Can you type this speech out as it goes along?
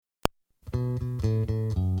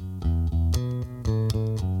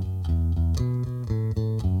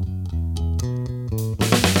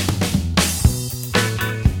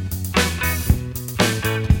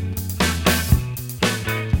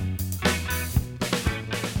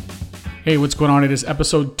Hey, what's going on? It is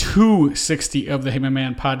episode 260 of the Hey My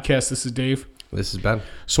Man podcast. This is Dave. This is Ben.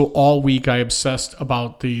 So all week I obsessed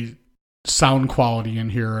about the sound quality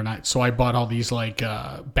in here, and I bought all these like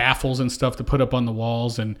baffles and stuff to put up on the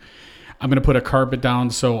walls, and I'm gonna put a carpet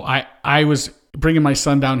down. So I was bringing my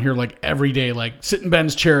son down here like every day, like sit in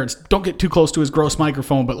Ben's chair and don't get too close to his gross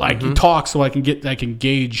microphone, but like he talks so I can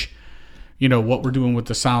gauge, you know, what we're doing with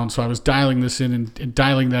the sound. So I was dialing this in and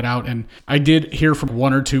dialing that out. And I did hear from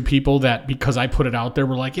one or two people that because I put it out there,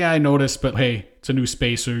 were like, yeah, I noticed, but hey, it's a new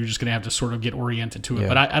space, so you're just going to have to sort of get oriented to it. Yeah.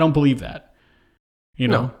 But I don't believe that. You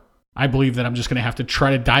know, no. I believe that I'm just going to have to try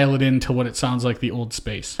to dial it in to what it sounds like the old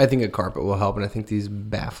space. I think a carpet will help, and I think these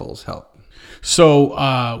baffles help.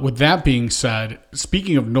 So with that being said,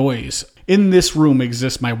 speaking of noise, in this room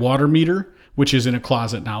exists my water meter, which is in a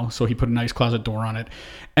closet now. So he put a nice closet door on it.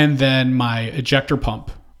 And then my ejector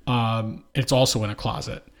pump, it's also in a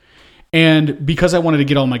closet. And because I wanted to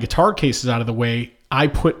get all my guitar cases out of the way, I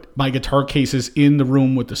put my guitar cases in the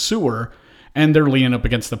room with the sewer, and they're leaning up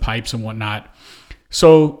against the pipes and whatnot.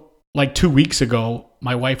 So like 2 weeks ago,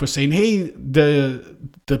 my wife was saying, hey,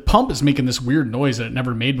 the pump is making this weird noise that it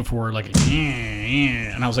never made before. Like,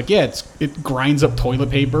 and I was like, yeah, it grinds up toilet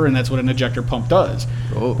paper, and that's what an ejector pump does.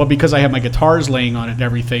 Oh. But because I have my guitars laying on it and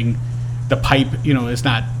everything, the pipe, you know, it's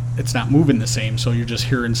not moving the same. So you're just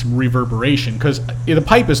hearing some reverberation because the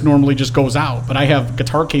pipe is normally just goes out. But I have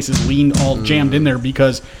guitar cases leaned all jammed in there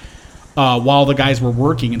because while the guys were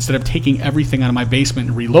working, instead of taking everything out of my basement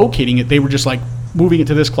and relocating it, they were just like moving it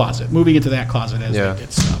to this closet, moving it to that closet as they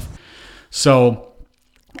get stuff. So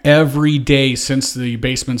every day since the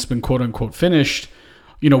basement's been quote unquote finished,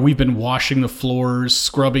 you know, we've been washing the floors,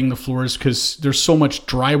 scrubbing the floors because there's so much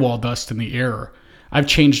drywall dust in the air. I've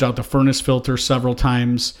changed out the furnace filter several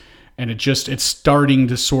times, and it's starting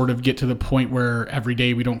to sort of get to the point where every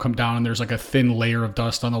day we don't come down and there's like a thin layer of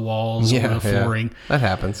dust on the walls or the flooring. That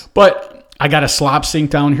happens. But I got a slop sink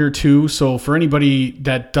down here too. So for anybody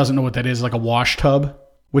that doesn't know what that is, like a wash tub,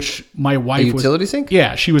 which my wife utility sink?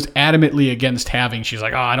 Yeah, she was adamantly against having. She's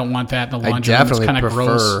like, oh, I don't want that in the laundry room. It's kind of gross.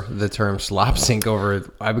 I definitely prefer the term slop sink over.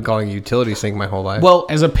 I've been calling it utility sink my whole life. Well,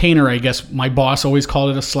 as a painter, I guess my boss always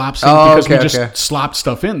called it a slop sink because we just slopped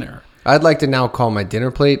stuff in there. I'd like to now call my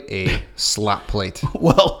dinner plate a slop plate.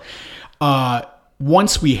 Well,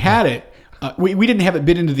 once we had it, we didn't have it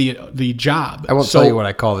bid into the job. I won't tell you what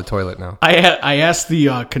I call the toilet now. I asked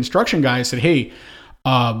the construction guy, I said, hey,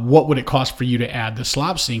 what would it cost for you to add the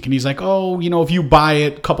slop sink? And he's like, oh, you know, if you buy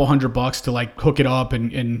it, a couple $100 to like hook it up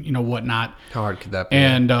and you know, whatnot. How hard could that be?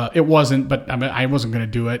 And it wasn't, but I mean, I wasn't going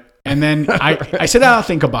to do it. And then I said, I'll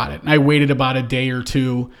think about it. And I waited about a day or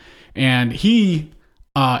two, and he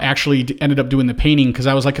actually ended up doing the painting because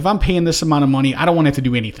I was like, if I'm paying this amount of money, I don't want to have to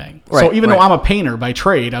do anything. Right, so even though I'm a painter by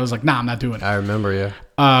trade, I was like, nah, I'm not doing it. I remember,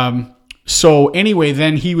 yeah. So anyway,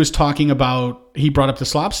 then he was talking about, he brought up the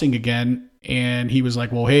slop sink again, and he was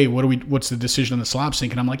like, well, hey, what's the decision on the slop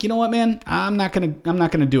sink? And I'm like, you know what, man, I'm not going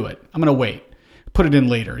to do it. I'm going to wait, put it in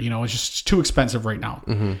later. You know, it's just too expensive right now.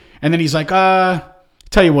 Mm-hmm. And then he's like,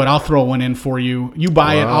 tell you what, I'll throw one in for you. You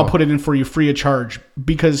buy it, I'll put it in for you free of charge,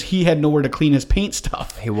 because he had nowhere to clean his paint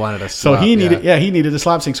stuff. He wanted a slop. So he needed a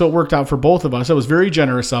slop sink. So it worked out for both of us. It was very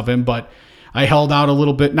generous of him, but I held out a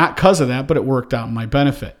little bit, not because of that, but it worked out in my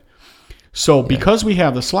benefit. So because we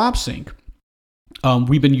have the slop sink,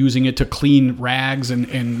 we've been using it to clean rags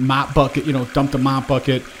and mop bucket, you know, dump the mop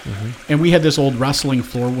bucket. Mm-hmm. And we had this old wrestling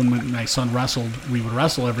floor. When my son wrestled, we would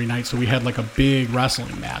wrestle every night. So we had like a big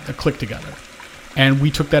wrestling mat that clicked together. And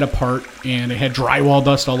we took that apart, and it had drywall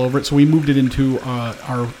dust all over it. So we moved it into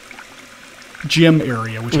our gym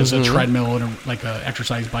area, which has a treadmill and like a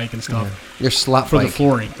exercise bike and stuff. Your slop for bike. The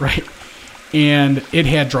flooring, right? And it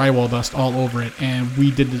had drywall dust all over it. And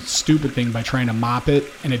we did the stupid thing by trying to mop it,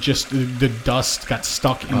 and it just, the dust got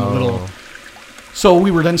stuck in the little. So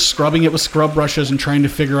we were then scrubbing it with scrub brushes and trying to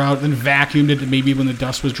figure out, then vacuumed it maybe when the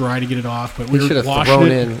dust was dry to get it off. But we should have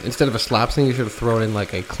thrown in, instead of a slop sink, you should have thrown in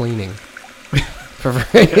like a cleaning. You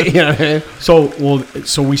know what I mean?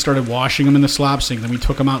 So we started washing them in the slop sink. Then we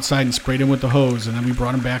took them outside and sprayed them with the hose, and then we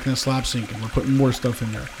brought them back in the slop sink, and we're putting more stuff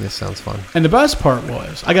in there. This sounds fun. And the best part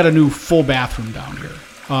was, I got a new full bathroom down here,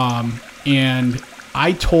 and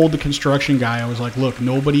I told the construction guy, I was like, look,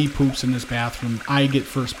 nobody poops in this bathroom. I get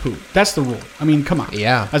first poop. That's the rule. I mean, come on.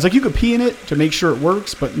 Yeah. I was like, you could pee in it to make sure it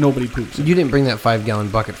works, but nobody poops in it. You didn't bring that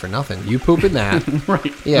 5-gallon bucket for nothing. You poop in that.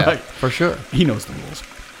 Right. Yeah, right. For sure. He knows the rules.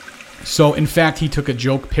 So, in fact, he took a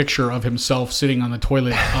joke picture of himself sitting on the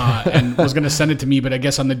toilet and was going to send it to me. But I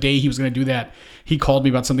guess on the day he was going to do that, he called me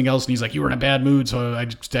about something else. And he's like, you were in a bad mood. So I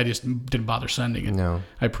just didn't bother sending it. No.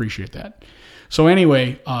 I appreciate that. So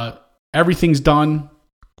anyway, everything's done.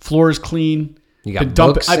 Floor is clean. You got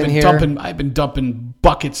books in here. I've been dumping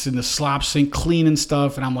buckets in the slop sink, cleaning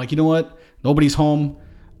stuff, and I'm like, you know what? Nobody's home.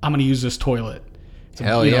 I'm gonna use this toilet. So,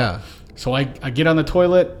 Hell yeah! So I get on the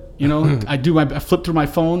toilet. I flip through my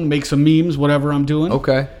phone, make some memes, whatever I'm doing.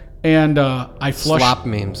 Okay. And I flush slop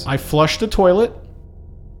memes. I flush the toilet,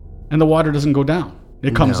 and the water doesn't go down.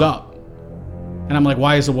 It comes up, and I'm like,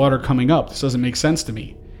 why is the water coming up? This doesn't make sense to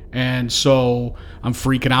me. And so I'm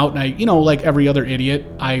freaking out, and I, like every other idiot,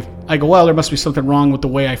 I go, well, there must be something wrong with the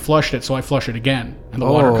way I flushed it, so I flush it again, and the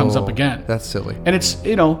water comes up again. That's silly. And it's,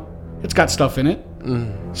 it's got stuff in it.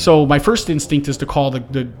 So my first instinct is to call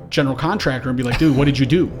the general contractor and be like, dude, what did you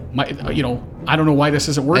do? I don't know why this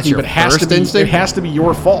isn't working, but it has to be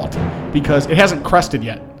your fault because it hasn't crested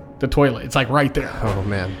yet, the toilet. It's like right there. Oh,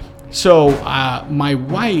 man. So my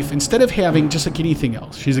wife, instead of having, just like anything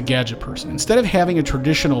else, she's a gadget person. Instead of having a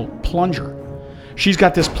traditional plunger, she's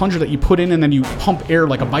got this plunger that you put in and then you pump air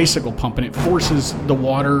like a bicycle pump, and it forces the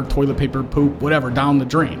water, toilet paper, poop, whatever, down the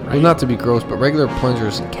drain, right? Well, not to be gross, but regular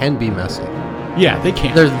plungers can be messy. Yeah, they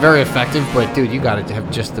can. They're very effective, but dude, you got to have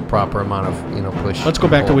just the proper amount of, push. Let's go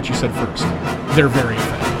back to what you said first. They're very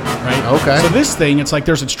effective, right? Okay. So this thing, it's like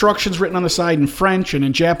there's instructions written on the side in French and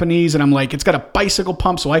in Japanese, and I'm like, it's got a bicycle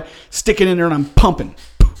pump, so I stick it in there and I'm pumping.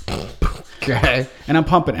 Okay. And I'm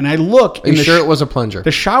pumping, and I look. Are you sure it was a plunger?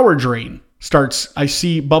 The shower drain starts, I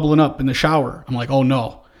see bubbling up in the shower. I'm like, oh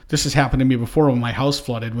no, this has happened to me before when my house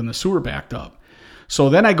flooded, when the sewer backed up. So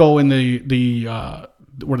then I go in the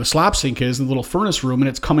where the slop sink is, the little furnace room, and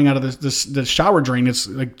it's coming out of the shower drain. It's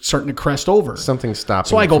like starting to crest over. Something's stopping.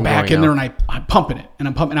 So I go back in there and I'm pumping it, and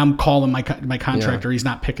I'm calling my contractor. Yeah. He's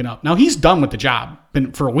not picking up. Now he's done with the job,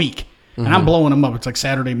 been for a week, and I'm blowing him up. It's like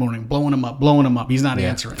Saturday morning, blowing him up. He's not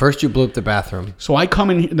answering. First you blew up the bathroom. So I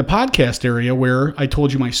come in the podcast area where I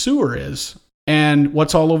told you my sewer is, and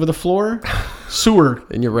what's all over the floor? Sewer.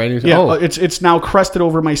 And you're brand new. Yeah, it's now crested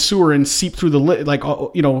over my sewer and seeped through the lid, like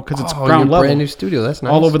because it's ground level. Brand new studio. That's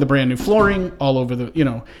nice. All over the brand new flooring, all over the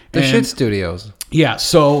the shit studios. Yeah,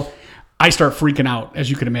 so I start freaking out,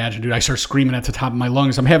 as you can imagine, dude. I start screaming at the top of my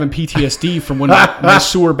lungs. I'm having PTSD from when my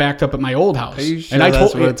sewer backed up at my old house. Are you sure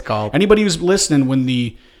that's what it's called? Anybody who's listening, when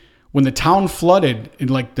the town flooded in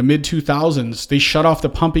like the mid 2000s, they shut off the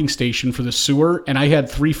pumping station for the sewer, and I had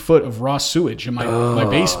 3 foot of raw sewage in my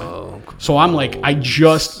basement. So I'm like, I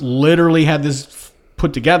just literally had this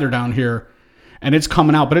put together down here, and it's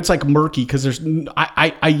coming out, but it's like murky because there's,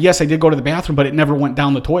 yes, I did go to the bathroom, but it never went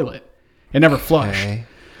down the toilet. It never flushed. Okay.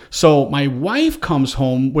 So my wife comes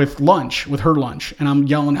home with her lunch, and I'm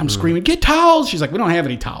yelling, I'm screaming, get towels. She's like, we don't have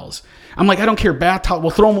any towels. I'm like, I don't care, bath towel.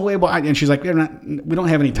 We'll throw them away. And she's like, we don't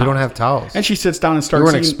have any towels. We don't have towels. And she sits down and starts. You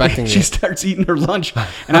weren't expecting She starts eating her lunch,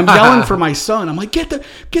 and I'm yelling for my son. I'm like, get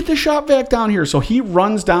the shop vac down here. So he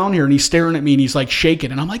runs down here and he's staring at me and he's like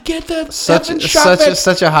shaking, and I'm like, get the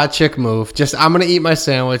such a hot chick move. Just, I'm gonna eat my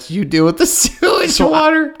sandwich. You deal with the sewage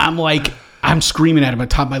water. I'm screaming at him at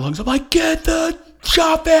the top of my lungs. I'm like, get the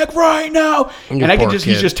shop vac right now. And I can just,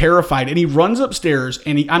 he's just terrified. And he runs upstairs,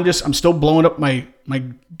 and I'm still blowing up my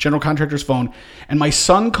general contractor's phone. And my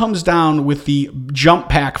son comes down with the jump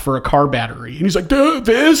pack for a car battery. And he's like,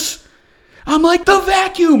 this? I'm like, the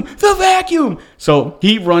vacuum. So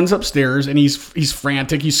he runs upstairs, and he's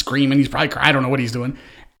frantic. He's screaming. He's probably, I don't know what he's doing.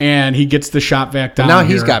 And he gets the shop vac down. Now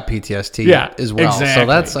he's got PTSD as well. Exactly. So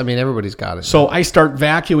that's, everybody's got it. So I start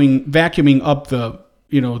vacuuming up the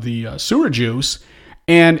sewer juice.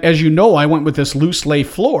 And as you know, I went with this loose lay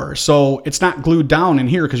floor, so it's not glued down in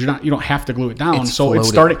here because you don't have to glue it down. It's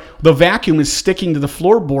starting. The vacuum is sticking to the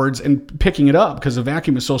floorboards and picking it up because the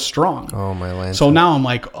vacuum is so strong. Oh my land! So now I'm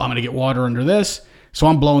like, I'm gonna get water under this. So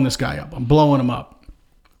I'm blowing this guy up. I'm blowing him up.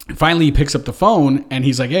 And finally, he picks up the phone and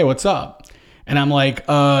he's like, "Hey, what's up?" And I'm like,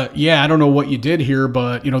 "Yeah, I don't know what you did here,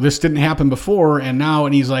 but this didn't happen before, and now."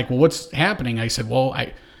 And he's like, "Well, what's happening?" I said, "Well,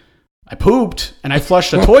 I pooped and I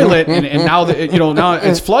flushed the toilet and now now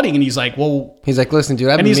it's flooding." And he's like, listen, dude,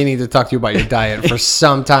 I've been meaning to talk to you about your diet for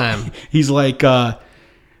some time. He's like,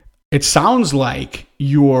 it sounds like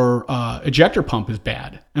your ejector pump is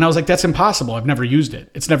bad. And I was like, that's impossible. I've never used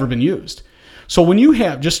it. It's never been used. So when you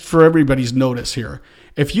have, just for everybody's notice here,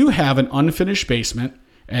 if you have an unfinished basement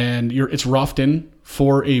and it's roughed in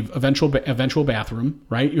for a eventual bathroom,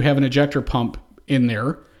 right? You have an ejector pump in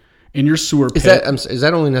there. In your sewer pit. Is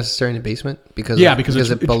that only necessary in the basement? Because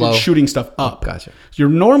it's below? It's shooting stuff up. Oh, gotcha. Your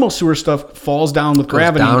normal sewer stuff falls down with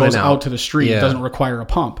gravity and goes out to the street. Yeah. It doesn't require a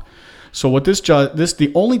pump. So what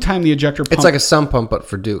the only time the ejector pump... It's like a sump pump, but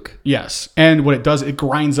for Duke. Yes. And what it does, it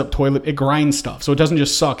grinds up it grinds stuff. So it doesn't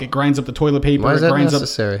just suck. It grinds up the toilet paper. Why is that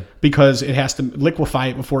necessary? Because it has to liquefy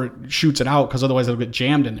it before it shoots it out, because otherwise it'll get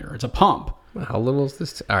jammed in there. It's a pump. How little is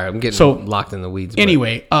this? All right, I'm getting locked in the weeds.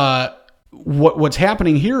 Anyway, what's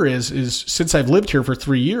happening here is since I've lived here for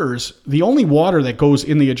 3 years, the only water that goes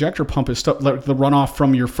in the ejector pump is stuff like the runoff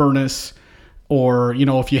from your furnace, or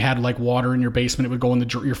if you had like water in your basement, it would go in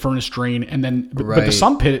your furnace drain, and then but the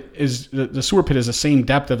sump pit is the sewer pit is the same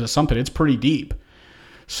depth of the sump pit. It's pretty deep.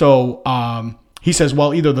 So he says,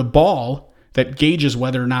 well, either the ball that gauges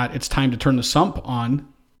whether or not it's time to turn the sump on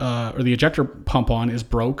or the ejector pump on is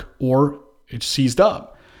broke, or it's seized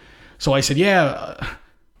up. So I said,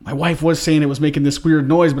 my wife was saying it was making this weird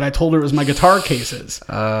noise, but I told her it was my guitar cases.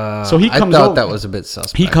 So he comes over. I thought that was a bit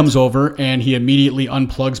suspect. He comes over and he immediately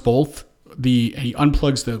unplugs both. He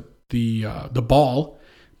unplugs the ball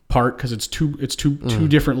part, because it's two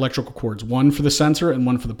different electrical cords, one for the sensor and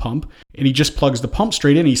one for the pump. And he just plugs the pump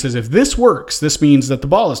straight in. He says, if this works, this means that the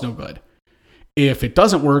ball is no good. If it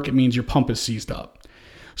doesn't work, it means your pump is seized up.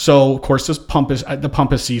 So of course the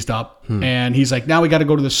pump is seized up, and he's like, now we got to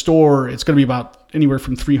go to the store. It's going to be about anywhere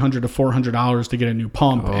from $300 to $400 to get a new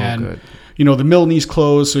pump. Good. The mill needs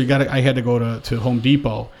closed. So I had to go to Home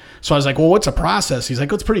Depot. So I was like, well, what's a process? He's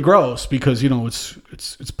like, it's pretty gross because,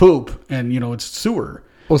 it's poop and, it's sewer.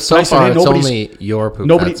 Well, so far it's only your poop.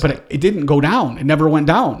 But it didn't go down. It never went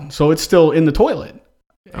down. So it's still in the toilet.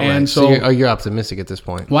 And so you're optimistic at this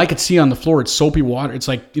point. Well, I could see on the floor it's soapy water. It's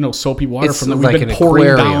like soapy water it's from the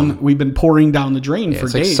like we've been pouring down the drain for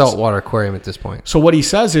days. It's like saltwater aquarium at this point. So what he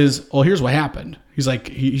says is, well, here's what happened. He's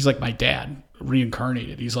like my dad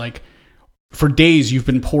reincarnated. He's like, for days you've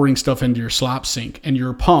been pouring stuff into your slop sink, and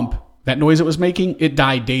your pump, that noise it was making, it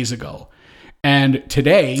died days ago. And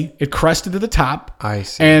today it crested to the top. I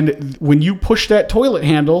see. And when you push that toilet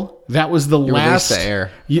handle, that was the last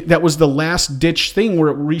ditch thing where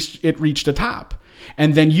it reached the top.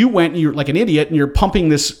 And then you went and you're like an idiot and you're pumping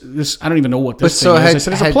this I don't even know what this thing is. I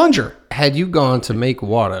said it's a plunger. Had you gone to make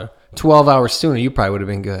water 12 hours sooner, you probably would have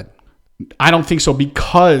been good. I don't think so,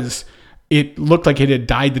 because it looked like it had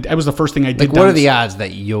died. That was the first thing I did. Like, what are the odds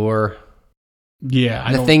that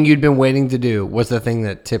the thing you'd been waiting to do was the thing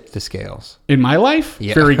that tipped the scales? In my life?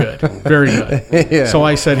 Yeah. Very good. Very good. Yeah. So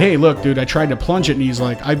I said, hey, look, dude, I tried to plunge it. And he's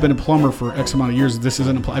like, I've been a plumber for X amount of years. This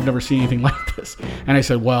isn't I've never seen anything like this. And I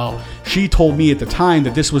said, well, she told me at the time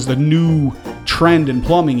that this was the new trend in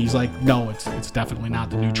plumbing. He's like, no, it's definitely not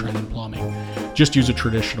the new trend in plumbing. Just use a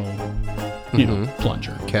traditional,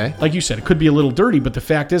 plunger. Okay. Like you said, it could be a little dirty, but the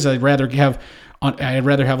fact is I'd rather have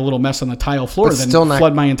a little mess on the tile floor than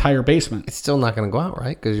flood my entire basement. It's still not going to go out,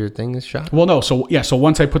 right? Because your thing is shot. Well, no. So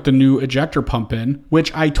once I put the new ejector pump in,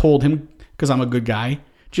 which I told him, because I'm a good guy,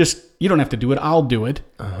 you don't have to do it. I'll do it.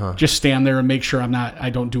 Just stand there and make sure I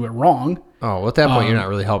don't do it wrong. Oh, well, at that point, you're not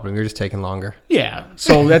really helping. You're just taking longer. Yeah.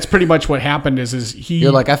 So that's pretty much what happened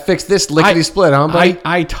You're like, I fixed this lickety-split, huh, buddy?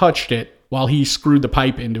 I touched it while he screwed the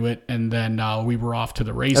pipe into it, and then we were off to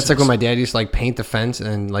the races. That's like when my dad used to paint the fence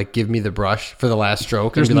and give me the brush for the last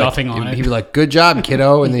stroke. There's nothing on it. He'd be like, "Good job,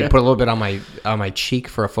 kiddo," and then put a little bit on my cheek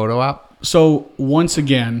for a photo op. So once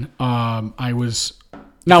again, I was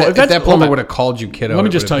if that plumber would have called you kiddo. Let me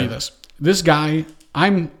just tell you this: this guy,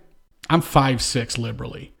 I'm 5'6"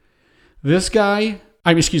 liberally. This guy,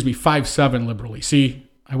 5'7" liberally. See,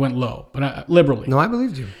 I went low, but liberally. No, I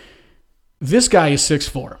believed you. This guy is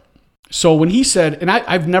 6'4". So when he said, and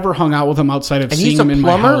I've never hung out with him outside of seeing him in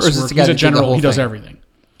my house. He's a general. He does everything.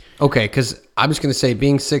 Okay, because I'm just going to say,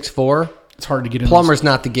 being 6'4", it's hard to get in. Plumber's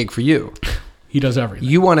not the gig for you. He does everything.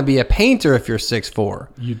 You want to be a painter if you're 6'4".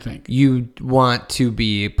 You'd think. You want to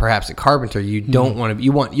be perhaps a carpenter. You don't want to be.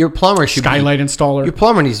 You want your plumber should skylight installer. Your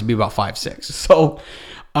plumber needs to be about 5'6". So,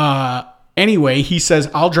 anyway, he says,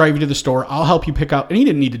 I'll drive you to the store. I'll help you pick out. And he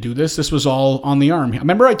didn't need to do this. This was all on the arm.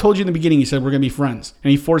 Remember I told you in the beginning, he said, we're going to be friends.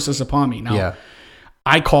 And he forced this upon me. Now,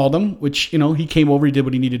 I called him, which, he came over. He did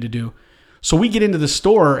what he needed to do. So we get into the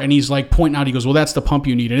store, and he's pointing out. He goes, well, that's the pump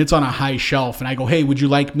you need. And it's on a high shelf. And I go, hey, would you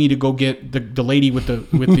like me to go get the lady with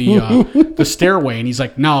the stairway? And he's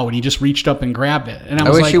like, no. And he just reached up and grabbed it. And I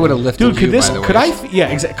was wish he would have lifted dude, you, could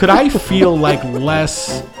I feel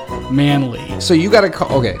less manly? So you got to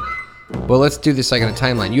call. Okay. Well, let's do this in a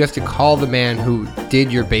timeline. You have to call the man who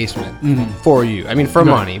did your basement for you. I mean, for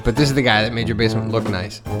money, but this is the guy that made your basement look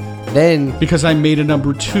nice. Then, because I made a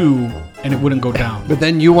number 2 and it wouldn't go down. But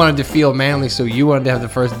then you wanted to feel manly, so you wanted to have the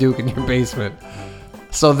first Duke in your basement.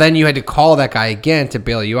 So then you had to call that guy again to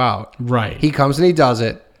bail you out. Right. He comes and he does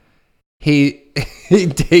it. He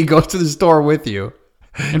goes to the store with you.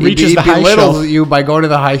 And reaches the high shelf. He belittles you by going to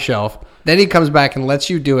the high shelf. Then he comes back and lets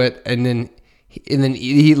you do it, and then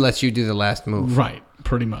he lets you do the last move. Right,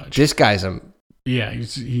 pretty much. This guy's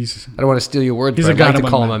he's I don't want to steal your words, but I'd like to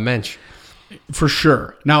call him a mensch. For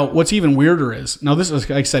sure. Now, what's even weirder is, now this is,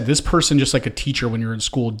 like I said, this person, just like a teacher when you're in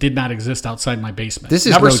school, did not exist outside my basement. This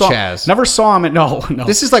is Chaz. Never saw him at, no.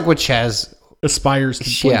 This is like what Chaz aspires to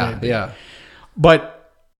play. Yeah.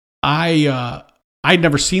 But I'd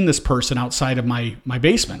never seen this person outside of my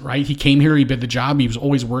basement, right? He came here, he did the job, he was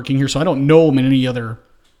always working here, so I don't know him in any other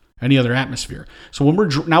atmosphere. So when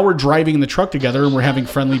we're driving in the truck together and we're having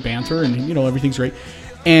friendly banter and everything's great.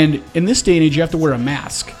 And in this day and age, you have to wear a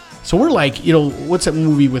mask. So we're like, what's that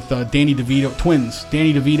movie with Danny DeVito, twins,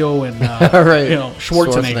 Danny DeVito and right.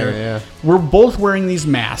 Schwarzenegger. Yeah. We're both wearing these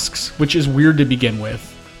masks, which is weird to begin with.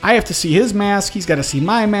 I have to see his mask. He's got to see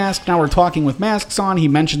my mask. Now we're talking with masks on. He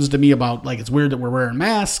mentions to me about it's weird that we're wearing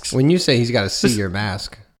masks. When you say he's got to see your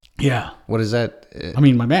mask, yeah, what is that? I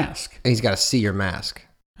mean, my mask. He's got to see your mask.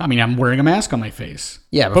 I mean, I'm wearing a mask on my face.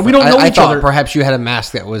 Yeah, but we don't know each other. Perhaps you had a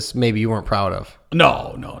mask that was maybe you weren't proud of.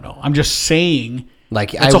 No. I'm just saying.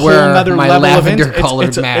 Like it's I a wear whole nother my level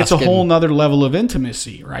lavender-colored mask. It's a whole nother level of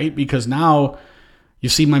intimacy, right? Because now you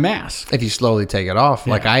see my mask. If you slowly take it off,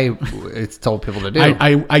 like it's told people to do.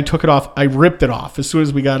 I took it off. I ripped it off as soon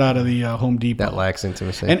as we got out of the Home Depot. That lacks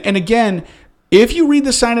intimacy. And again, if you read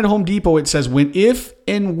the sign at Home Depot, it says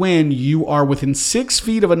when you are within 6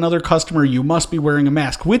 feet of another customer, you must be wearing a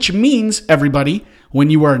mask. Which means, everybody, when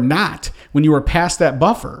you are past that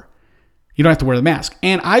buffer, you don't have to wear the mask.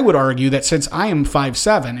 And I would argue that since I am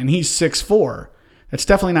 5'7" and he's 6'4", that's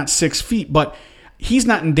definitely not 6 feet, but he's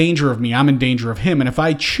not in danger of me. I'm in danger of him. And if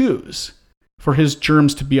I choose for his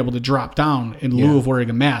germs to be able to drop down in lieu of wearing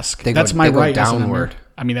a mask, that's my right as an American.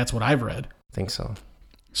 I mean, that's what I've read. I think so.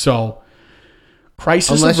 So,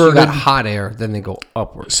 crisis unless averted. You got hot air, then they go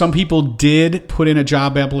upward. Some people did put in a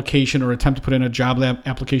job application or attempt to put in a job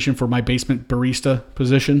application for my basement barista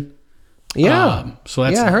position. Yeah. So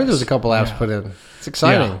that's I heard there was a couple apps put in. It's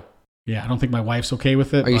exciting. Yeah, I don't think my wife's okay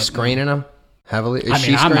with it. Are you screening them heavily?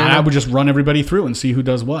 I'm not. I would just run everybody through and see who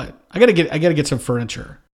does what. I gotta get some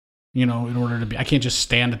furniture, in order to be. I can't just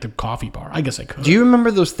stand at the coffee bar. I guess I could. Do you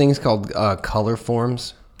remember those things called color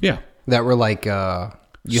forms? Yeah. That were like you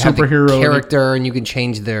have superhero the character and you can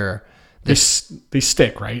change their. They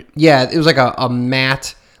stick, right? Yeah, it was like a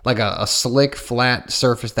matte. Like a slick, flat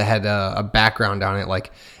surface that had a background on it,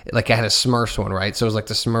 like it had a Smurfs one, right? So it was like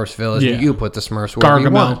the Smurfs Village. Yeah. You could put the Smurfs wherever you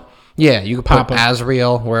want. Yeah, you could put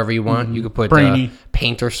Azrael wherever you want. Mm-hmm. You could put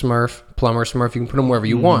Painter Smurf, Plumber Smurf. You can put them wherever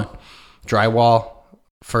you want. Drywall,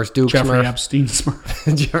 First Duke Jeffrey Smurf. Epstein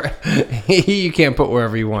Smurf. You can't put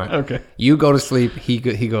wherever you want. Okay. You go to sleep. He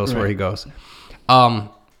goes where he goes.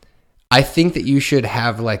 I think that you should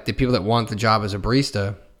have like the people that want the job as a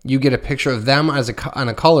barista. You get a picture of them on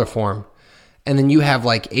a color form, and then you have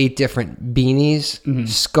like 8 different beanies,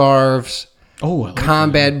 scarves,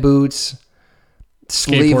 combat boots,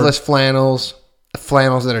 sleeveless flannels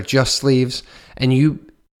that are just sleeves, and you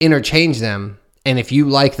interchange them. And if you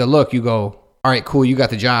like the look, you go, all right, cool, you got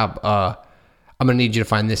the job. I'm gonna need you to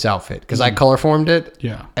find this outfit because I color formed it.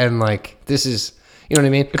 Yeah, and like this is, you know what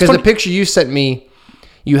I mean? Because the picture you sent me,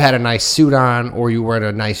 you had a nice suit on or you wore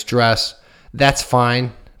a nice dress. That's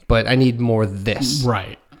fine. But I need more of this.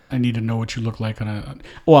 Right. I need to know what you look like on a...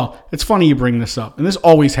 Well, it's funny you bring this up. And this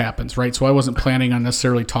always happens, right? So I wasn't planning on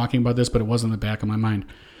necessarily talking about this, but it was in the back of my mind.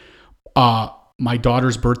 My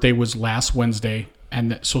daughter's birthday was last Wednesday.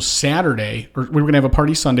 And so Saturday, or we were going to have a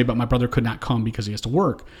party Sunday, but my brother could not come because he has to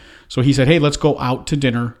work. So he said, hey, let's go out to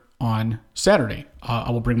dinner on Saturday.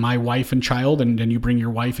 I will bring my wife and child, and then you bring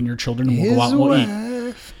your wife and your children, and we'll go out and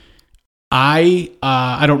we'll eat.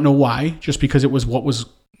 I don't know why, just because it was what was...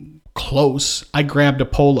 close. I grabbed a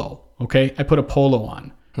polo. Okay, I put a polo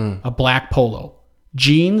on, a black polo,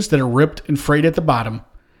 jeans that are ripped and frayed at the bottom,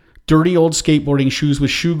 dirty old skateboarding shoes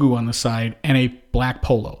with shoe goo on the side, and a black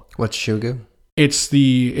polo. What's shoe goo? It's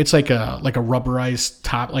like a rubberized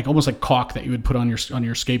top, like almost like caulk that you would put on your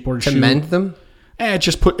skateboard shoe. To mend them?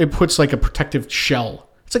 It puts like a protective shell.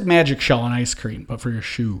 It's like magic shell on ice cream, but for your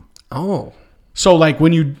shoe. Oh. So like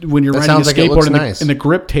when you're riding a skateboard and the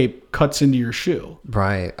grip tape cuts into your shoe.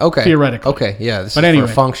 Right. Okay. Theoretically. Okay. Yeah. This is for a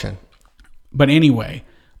function. But anyway,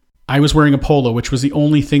 I was wearing a polo, which was the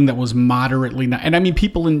only thing that was moderately not. And I mean,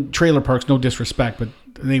 people in trailer parks, no disrespect, but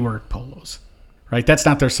they wear polos. Right? That's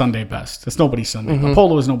not their Sunday best. That's nobody's Sunday. A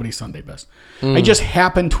polo is nobody's Sunday best. I just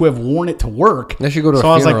happened to have worn it to work. Unless you go to a funeral.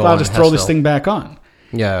 So I was like, well, I'll just throw this thing back on.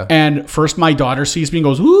 Yeah. And first my daughter sees me and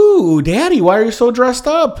goes, ooh, Daddy, why are you so dressed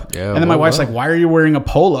up? Yeah, and then my wife's like, why are you wearing a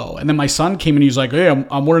polo? And then my son came and he's like, hey,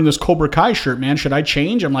 I'm wearing this Cobra Kai shirt, man. Should I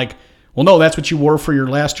change? I'm like, well, no, that's what you wore for your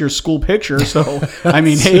last year's school picture. So, I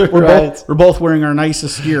mean, hey, we're both wearing our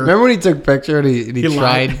nicest gear. Remember when he took a picture and he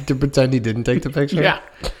tried to pretend he didn't take the picture? Yeah.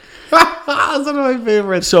 That's one of my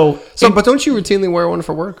favorites. So, But don't you routinely wear one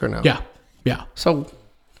for work or no? yeah. So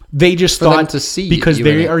They just them thought to see because you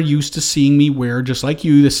in they it. are used to seeing me wear, just like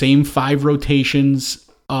you, the same 5 rotations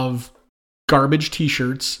of garbage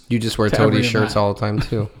T-shirts. you just wear to toady every shirts event. all the time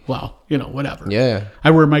too. Well, whatever. Yeah.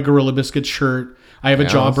 I wear my Gorilla Biscuit shirt. I have a Yeah.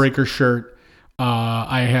 Jawbreaker shirt.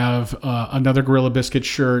 I have another Gorilla Biscuit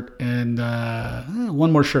shirt and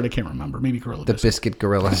one more shirt I can't remember. Maybe Gorilla The Biscuit. biscuit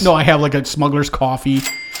gorillas. No, I have like a Smuggler's Coffee,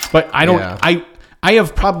 but I don't. Yeah. I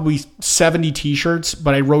have probably 70 T-shirts,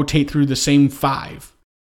 but I rotate through the same 5.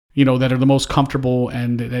 That are the most comfortable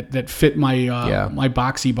and that fit my my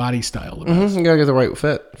boxy body style. The best. You gotta get the right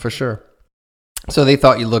fit for sure. So they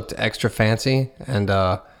thought you looked extra fancy, and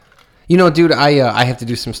dude, I have to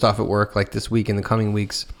do some stuff at work like this week in the coming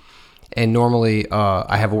weeks, and normally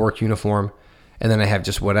I have a work uniform, and then I have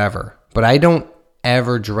just whatever. But I don't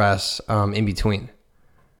ever dress in between.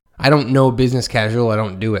 I don't know business casual. I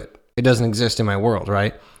don't do it. It doesn't exist in my world,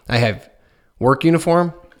 right? I have work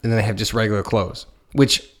uniform, and then I have just regular clothes,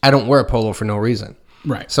 which I don't wear a polo for no reason.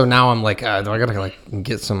 Right. So now I'm like, do I gotta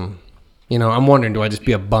get some? I'm wondering, do I just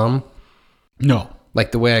be a bum? No.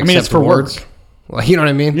 Like the way I mean, it's accept for awards? work. Well, you know what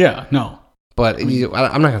I mean? Yeah. No. But I'm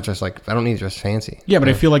not gonna dress like, I don't need to dress fancy. Yeah, but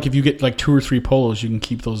I feel like if you get like 2 or 3 polos, you can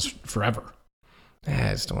keep those forever.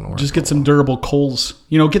 I just don't want to wear. Just get some durable Kohl's.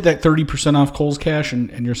 Get that 30% off Kohl's cash,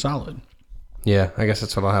 and you're solid. Yeah, I guess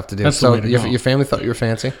that's what I'll have to do. That's the so way to go. your family thought you were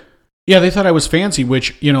fancy? Yeah, they thought I was fancy,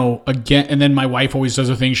 which, again, and then my wife always does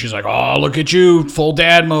a thing. She's like, oh, look at you, full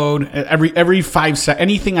dad mode. Every 5 seconds,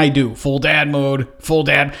 anything I do, full dad mode, full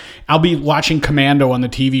dad. I'll be watching Commando on the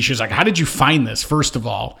TV. She's like, how did you find this, first of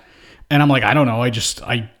all? And I'm like, I don't know.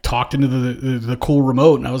 I talked into the cool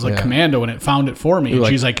remote, and I was like, Commando, and it found it for me. And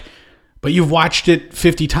she's like, but you've watched it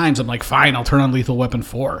 50 times. I'm like, fine, I'll turn on Lethal Weapon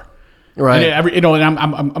 4. Right. And and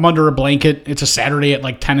I'm under a blanket. It's a Saturday at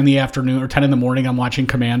like 10 in the afternoon or 10 in the morning. I'm watching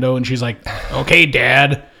Commando, and she's like, okay,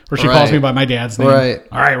 Dad. Or she calls me by my dad's name. Right.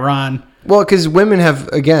 All right, Ron. Well, because women have,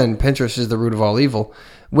 again, Pinterest is the root of all evil.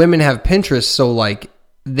 Women have Pinterest, so like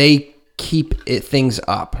they keep things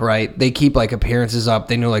up, right? They keep like appearances up.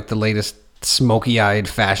 They know like the latest smoky-eyed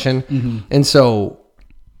fashion. Mm-hmm. And so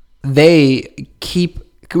they keep,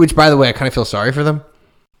 which by the way, I kind of feel sorry for them.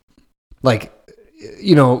 Like,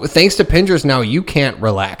 thanks to Pinterest now, you can't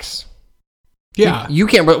relax. Yeah. You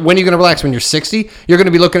can't. When are you going to relax? When you're 60? You're going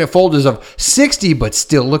to be looking at folders of 60, but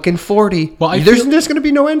still looking 40. Well, there's going to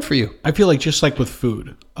be no end for you. I feel like just like with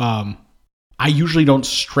food, I usually don't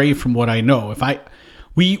stray from what I know. If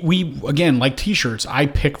we again, like T-shirts,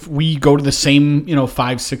 we go to the same,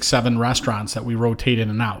 5, 6, 7 restaurants that we rotate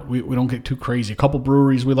in and out. We don't get too crazy. A couple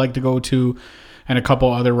breweries we like to go to and a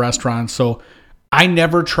couple other restaurants. So I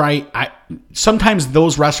never try. Sometimes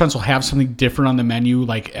those restaurants will have something different on the menu,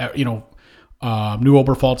 like New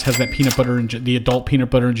Oberpfalz has that peanut butter and the adult peanut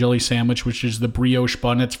butter and jelly sandwich, which is the brioche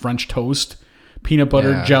bun. It's French toast, peanut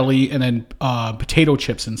butter, jelly, and then potato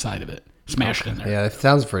chips inside of it, smashed in there. Yeah, it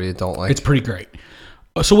sounds pretty adult-like. It's pretty great.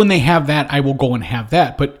 So when they have that, I will go and have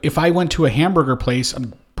that. But if I went to a hamburger place,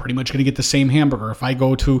 I'm pretty much going to get the same hamburger. If I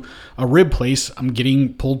go to a rib place, I'm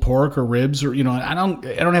getting pulled pork or ribs, or I don't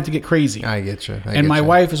have to get crazy. I get you. And my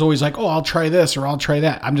wife is always like, "Oh, I'll try this or I'll try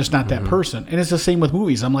that." I'm just not that person. And it's the same with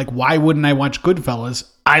movies. I'm like, why wouldn't I watch Goodfellas?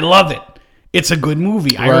 I love it. It's a good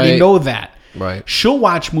movie. I already know that. Right. She'll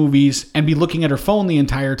watch movies and be looking at her phone the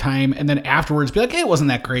entire time, and then afterwards be like, "Hey, it wasn't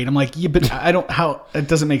that great." I'm like, "Yeah, but I don't. How it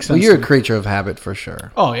doesn't make sense." Well, you're to a me. creature of habit for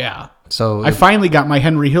sure. Oh yeah. So I finally got my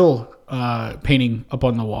Henry Hill painting up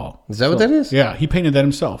on the wall. Is that what that is? Yeah, he painted that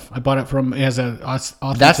himself. I bought it from as a.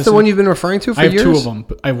 That's the one you've been referring to for years? I have 2 of them.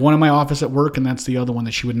 I have one in my office at work, and that's the other one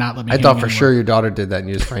that she would not let me. I thought for sure your daughter did that and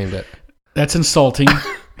you just framed it. That's insulting.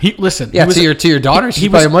 Yeah, to your daughter, she's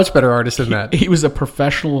probably a much better artist than that. He was a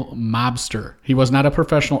professional mobster. He was not a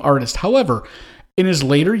professional artist. However, in his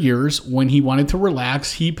later years, when he wanted to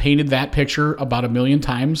relax, he painted that picture about 1 million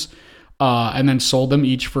times, and then sold them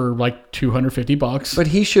each for like $250. But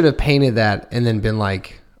he should have painted that and then been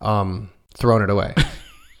like, thrown it away.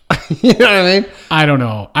 You know what I mean? I don't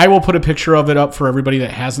know. I will put a picture of it up for everybody that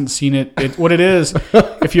hasn't seen it. What it is,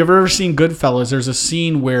 if you've ever seen Goodfellas, there's a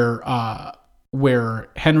scene where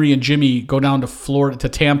Henry and Jimmy go down to Florida, to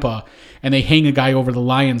Tampa, and they hang a guy over the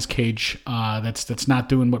lion's cage that's not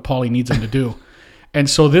doing what Paulie needs him to do. And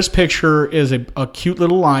so this picture is a cute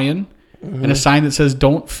little lion and a sign that says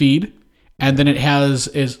 "Don't feed," and then it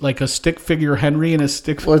is like a stick figure Henry and a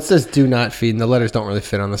stick. Well, it says "Do not feed," and the letters don't really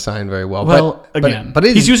fit on the sign very well. Well, but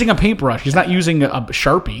he's using a paintbrush. He's not using a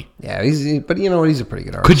Sharpie. Yeah, but you know what? He's a pretty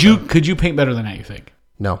good artist. Could you paint better than that? You think?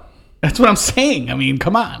 No. That's what I'm saying. I mean,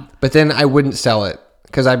 come on. But then I wouldn't sell it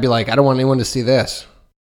because I'd be like, I don't want anyone to see this.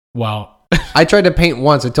 Wow. I tried to paint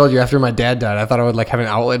once. I told you after my dad died, I thought I would like have an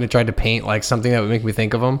outlet and tried to paint like something that would make me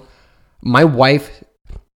think of him. My wife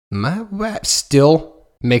still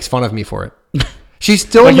makes fun of me for it. She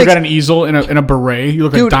still like you got an easel and a beret. You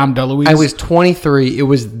look like Dom DeLuise. I was 23. It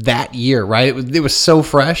was that year, right? It was so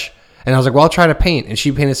fresh. And I was like, well, I'll try to paint. And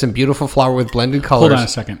she painted some beautiful flower with blended colors. Hold on a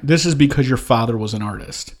second. This is because your father was an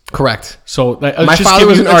artist. Correct. So my father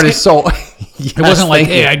was an artist, so yes, it wasn't like,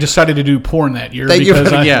 hey, I decided to do porn that year thank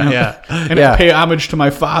because I pay homage to my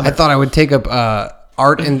father. I thought I would take up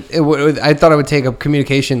art and I thought I would take up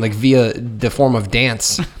communication like via the form of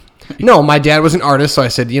dance. No, my dad was an artist, so I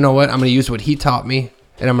said, you know what? I'm going to use what he taught me,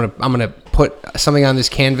 and I'm gonna put something on this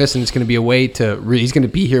canvas, and it's going to be a way to. He's going to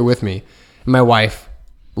be here with me. And my wife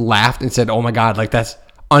laughed and said, "Oh my God, like that's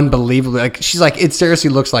unbelievable!" Like she's like, it seriously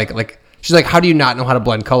looks like. She's like, how do you not know how to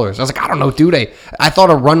blend colors? I was like, I don't know, dude. I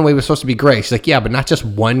thought a runway was supposed to be gray. She's like, yeah, but not just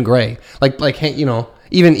one gray. Like you know,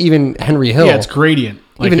 even Henry Hill. Yeah, it's gradient.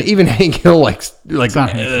 Like even Hank Hill like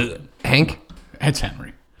Hank. It's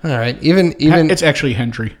Henry. All right, even it's actually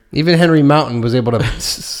Henry. Even Henry Mountain was able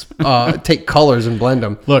to take colors and blend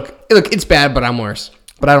them. Look, it's bad, but I'm worse.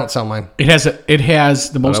 But I don't sell mine. It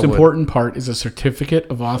has the most important part is a certificate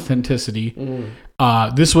of authenticity.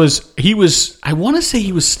 I want to say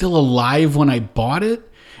he was still alive when I bought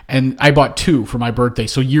it. And I bought 2 for my birthday.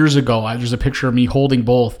 So years ago, there's a picture of me holding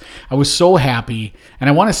both. I was so happy. And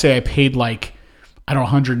I want to say I paid like, I don't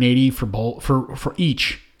know, $180 for both, for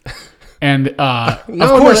each. And of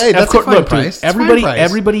course, that's a fine price.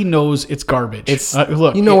 Everybody knows it's garbage. It's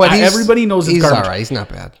look, you know what? Everybody knows it's garbage. He's all right. He's not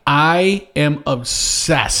bad. I am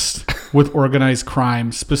obsessed with organized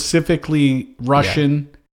crime, specifically Russian,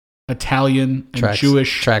 Italian, and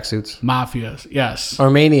Jewish tracksuits, mafias. Yes,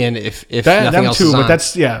 Armenian. If nothing else is on, but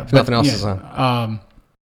that's nothing else is on.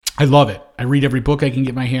 I love it. I read every book I can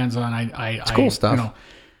get my hands on. It's cool stuff. You know,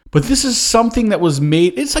 but this is something that was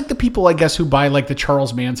made. It's like the people, I guess, who buy like the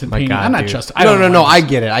Charles Manson painting. God, I'm not dude. just. No. I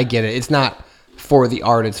get it. It's not for the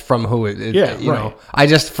art. It's from who it. You know. I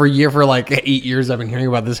just for like 8 years I've been hearing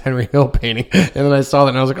about this Henry Hill painting, and then I saw that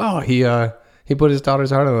and I was like, oh, he put his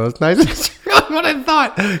daughter's heart on it. That's nice. That's really what I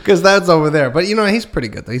thought, because that's over there. But you know, he's pretty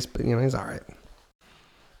good. He's all right.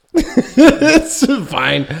 It's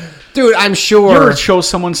fine. Dude, I'm sure. You ever show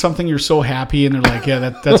someone something, you're so happy, and they're like,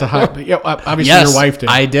 "Yeah, that's a high." Yeah, obviously yes, your wife did.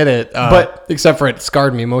 I did it, but except for it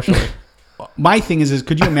scarred me emotionally. My thing is,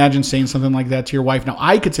 could you imagine saying something like that to your wife? Now,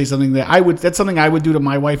 I could say something that I would. That's something I would do to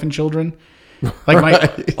my wife and children.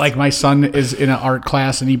 Like my son is in an art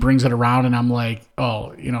class and he brings it around, and I'm like,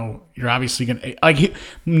 oh, you know, you're obviously gonna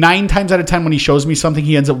 9 times out of 10 when he shows me something,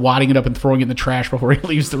 he ends up wadding it up and throwing it in the trash before he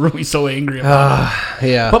leaves the room. He's so angry about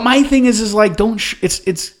it. Yeah. But my thing is like, don't.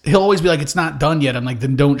 He'll always be like, it's not done yet. I'm like,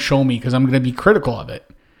 then don't show me, because I'm gonna be critical of it.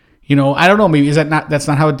 You know, I don't know. Maybe that's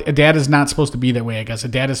not how a dad is not supposed to be that way. I guess a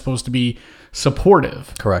dad is supposed to be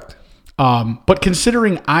supportive. Correct. But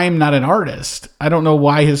considering I'm not an artist, I don't know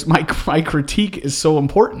why my critique is so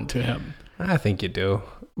important to him. I think you do,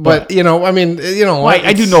 but you know, I mean, you know,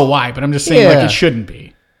 I do know why, but I'm just saying, like, it shouldn't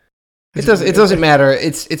be. It doesn't matter.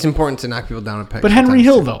 It's important to knock people down a peg. But Henry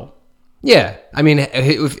Hill, though. Yeah, I mean,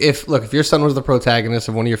 if your son was the protagonist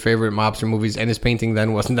of one of your favorite mobster movies and his painting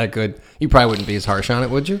then wasn't that good, you probably wouldn't be as harsh on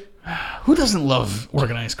it, would you? Who doesn't love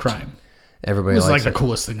organized crime? Everybody likes it. It's like the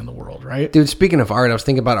coolest thing in the world, right? Dude, speaking of art, I was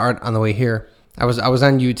thinking about art on the way here. I was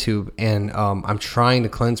on YouTube, and I'm trying to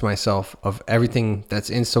cleanse myself of everything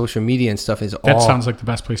that's in social media and stuff. That sounds like the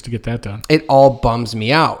best place to get that done. It all bums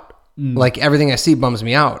me out. Like everything I see bums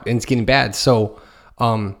me out, and it's getting bad. So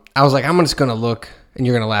I was like, I'm just gonna look, and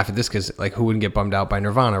you're gonna laugh at this because like who wouldn't get bummed out by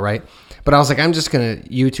Nirvana, right? But I was like, I'm just gonna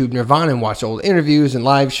YouTube Nirvana and watch old interviews and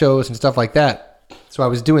live shows and stuff like that. So I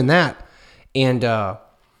was doing that, and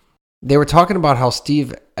they were talking about how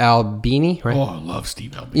Steve Albini, right? Oh, I love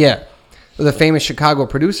Steve Albini. Yeah, the famous Chicago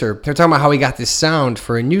producer. They're talking about how he got this sound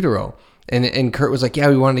for In Utero. And Kurt was like, yeah,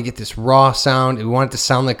 we wanted to get this raw sound. We wanted it to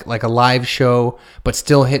sound like a live show, but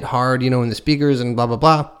still hit hard, you know, in the speakers and blah, blah,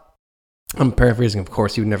 blah. I'm paraphrasing, of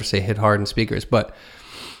course. He would never say hit hard in speakers, but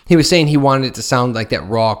he was saying he wanted it to sound like that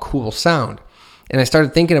raw, cool sound. And I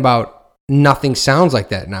started thinking about nothing sounds like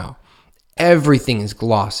that now. Everything is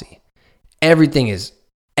glossy. Everything is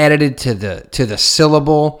edited to the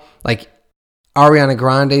syllable. Like Ariana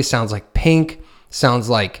Grande sounds like Pink, sounds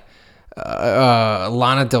like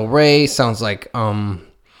Lana Del Rey, sounds like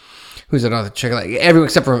who's that other chick? Like everyone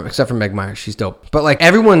except for Meg Myers, she's dope. But like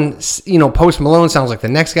everyone, you know, Post Malone sounds like the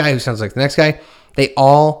next guy, who sounds like the next guy. They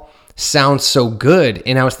all sound so good,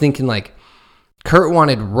 and I was thinking like Kurt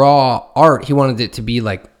wanted raw art. He wanted it to be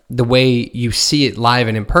like the way you see it live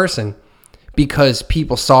and in person. because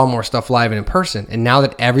people saw more stuff live and in person. And now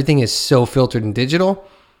that everything is so filtered and digital,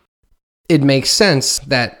 it makes sense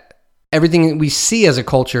that everything we see as a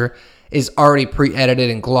culture is already pre-edited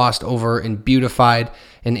and glossed over and beautified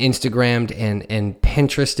and Instagrammed and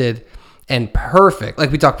Pinterested and perfect.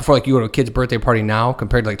 Like we talked before, like you go to a kid's birthday party now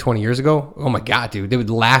compared to like 20 years ago. Oh my God, dude. They would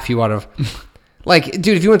laugh you out of... Like,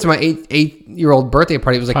 dude, if you went to my 8-year-old birthday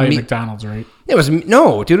party, it was like Probably McDonald's, right? It was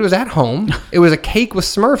no, dude. It was at home. It was a cake with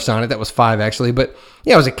Smurfs on it. That was 5 actually, but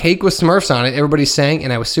yeah, it was a cake with Smurfs on it. Everybody sang,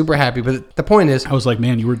 and I was super happy. But the point is, I was like,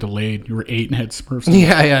 man, you were delayed. You were 8 and had Smurfs.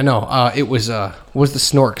 Yeah, no. It was the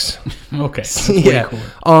Snorks. Okay, that's yeah.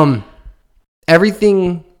 Cool.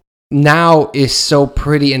 Everything now is so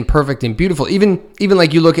pretty and perfect and beautiful. Even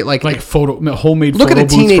like you look at like homemade. Look at a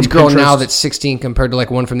teenage girl Pinterest. now that's 16 compared to like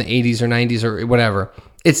one from the 80s or 90s or whatever.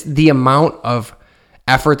 It's the amount of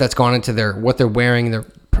effort that's gone into what they're wearing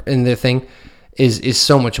in their thing is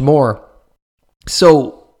so much more.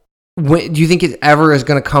 So do you think it ever is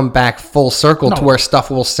going to come back full circle to where stuff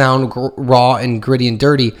will sound raw and gritty and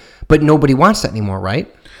dirty, but nobody wants that anymore, right?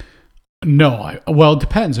 No, well, it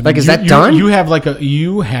depends. I mean, is that done? You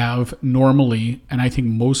have normally, and I think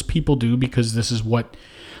most people do, because this is what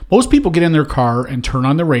most people get in their car and turn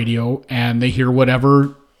on the radio and they hear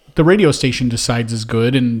whatever the radio station decides is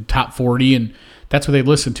good and top 40, and that's what they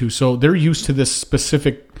listen to. So they're used to this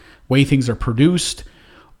specific way things are produced.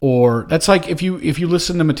 Or that's like if you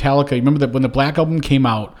listen to Metallica, you remember that when the Black Album came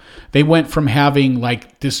out, they went from having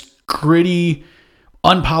like this gritty,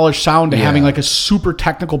 unpolished sound to having like a super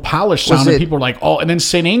technical polished sound, and people were like, oh, and then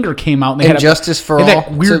Saint Anger came out and they had Justice for All,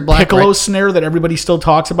 that weird piccolo snare that everybody still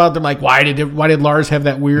talks about. They're like, why did Lars have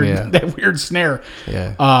that weird snare?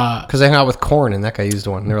 Yeah, because they hung out with Korn and that guy used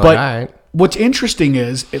one. They were like, all right. What's interesting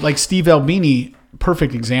is like Steve Albini,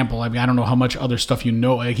 perfect example. I mean, I don't know how much other stuff you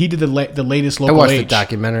know. Like he did the latest Local H. I watched the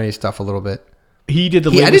documentary stuff a little bit. He did the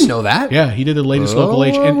latest. I didn't know that. Yeah, he did the latest Local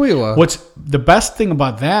H. And what's the best thing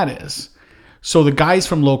about that is, so the guys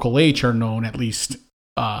from Local H are known at least.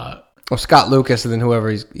 Scott Lucas and then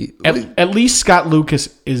whoever at least Scott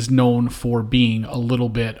Lucas is known for being a little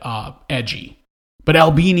bit edgy, but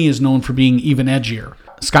Albini is known for being even edgier.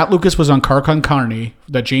 Scott Lucas was on Car Con Carne,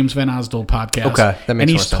 the James Van Osdale podcast. Okay, that makes and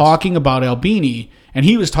he's more sense. talking about Albini, and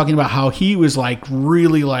he was talking about how he was like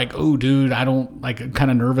really like, oh, dude, I don't like,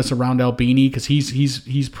 kind of nervous around Albini because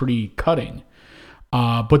he's pretty cutting.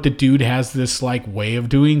 But the dude has this like way of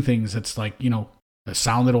doing things that's like, you know, a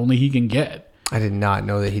sound that only he can get. I did not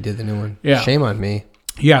know that he did the new one. Yeah, shame on me.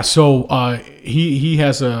 Yeah, so he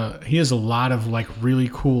has a lot of like really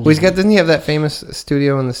cool. Well, doesn't he have that famous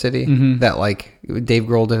studio in the city that like Dave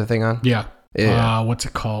Grohl did a thing on? Yeah. What's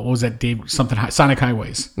it called? What was that? Sonic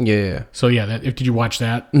Highways. Yeah. So yeah, did you watch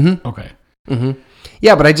that? Mm-hmm. Okay. Mm-hmm.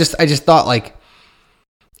 Yeah, but I just thought like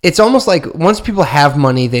it's almost like once people have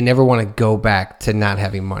money, they never want to go back to not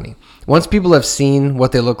having money. Once people have seen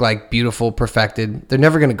what they look like, beautiful, perfected, they're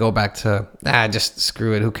never going to go back to, just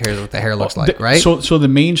screw it. Who cares what the hair looks like, right? So the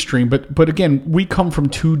mainstream, but again, we come from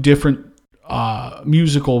two different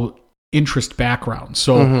musical interest backgrounds.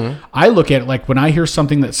 So I look at it like when I hear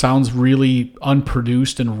something that sounds really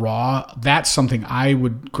unproduced and raw, that's something I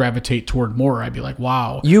would gravitate toward more. I'd be like,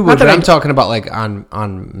 wow. You would, but I'm talking about like on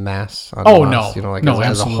mass. On mass, no. You know, like no,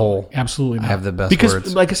 as a whole. Absolutely not. I have the best because,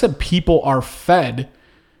 words. Like I said, people are fed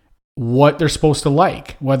what they're supposed to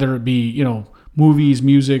like, whether it be, you know, movies,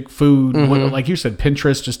 music, food, like you said,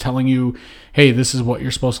 Pinterest just telling you, hey, this is what you're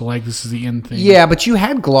supposed to like. This is the end thing. Yeah, but you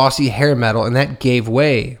had glossy hair metal and that gave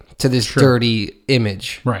way to this dirty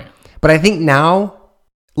image. Right. But I think now,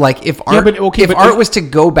 like if art, art was to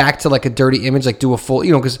go back to like a dirty image, like do a full,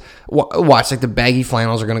 you know, because watch, like the baggy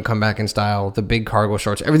flannels are going to come back in style, the big cargo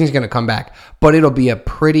shorts, everything's going to come back, but it'll be a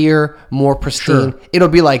prettier, more pristine. Sure. It'll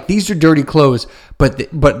be like, these are dirty clothes, but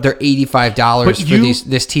they're $85 for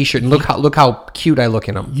this t-shirt. And look how cute I look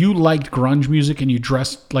in them. You liked grunge music and you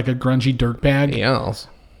dressed like a grungy dirtbag. Yes.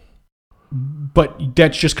 But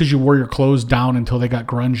that's just because you wore your clothes down until they got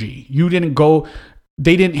grungy. You didn't go.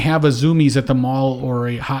 They didn't have a Zoomies at the mall or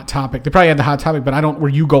a Hot Topic. They probably had the Hot Topic, but were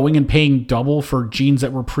you going and paying double for jeans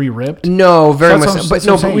that were pre-ripped? No, very much.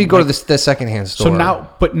 But we go to the secondhand store.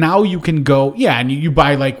 So now you can go, and you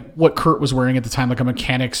buy like what Kurt was wearing at the time, like a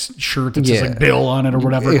mechanic's shirt that says like Bill on it or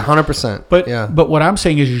whatever. 100%. But what I'm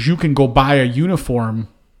saying is you can go buy a uniform,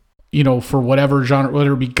 you know, for whatever genre,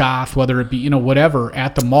 whether it be goth, whether it be, you know, whatever,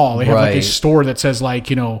 at the mall. They have like a store that says like,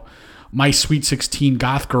 you know, My Sweet 16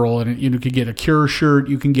 Goth Girl, and you could get a Cure shirt,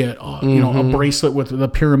 you can get you know, a bracelet with the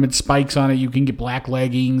pyramid spikes on it, you can get black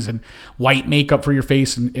leggings and white makeup for your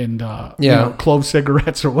face and you know, clove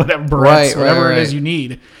cigarettes or whatever, barrettes, whatever it is you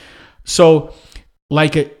need. So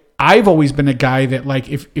like I've always been a guy that like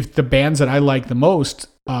if the bands that I like the most,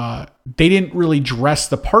 they didn't really dress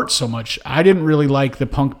the part so much. I didn't really like the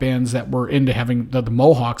punk bands that were into having the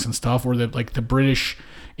mohawks and stuff, or the British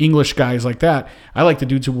English guys like that. I like the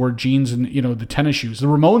dudes who wore jeans and the tennis shoes. The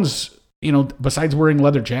Ramones, besides wearing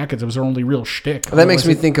leather jackets, it was their only real shtick. That makes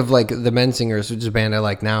me think of like the Men Singers, which is a band I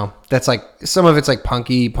like now. That's like some of it's like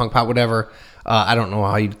punky, punk pop, whatever. I don't know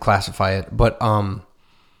how you'd classify it, but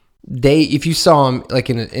if you saw them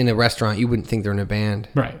like in a restaurant, you wouldn't think they're in a band.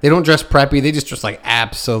 Right. They don't dress preppy. They just dress like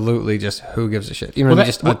absolutely just who gives a shit.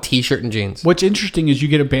 Just a t-shirt and jeans. What's interesting is you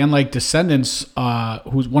get a band like Descendants,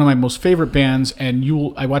 who's one of my most favorite bands, and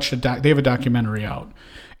I watched they have a documentary out,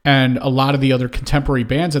 and a lot of the other contemporary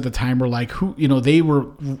bands at the time were like, they were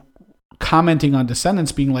commenting on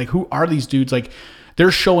Descendants, being like, who are these dudes? Like, they're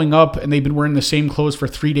showing up and they've been wearing the same clothes for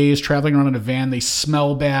 3 days, traveling around in a van. They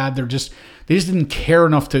smell bad. They just didn't care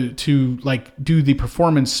enough to like do the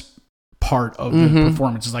performance part of the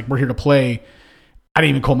performance. It's like, we're here to play. I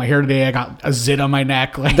didn't even comb my hair today. I got a zit on my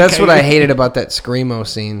neck. Like, that's what I hated about that screamo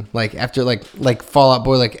scene. Like after like Fall Out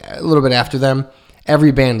Boy, like a little bit after them,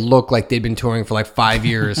 every band looked like they'd been touring for like 5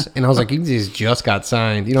 years. And I was like, these just got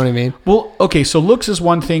signed. You know what I mean? Well, okay. So looks is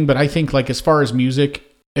one thing, but I think like as far as music,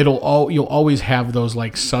 you'll always have those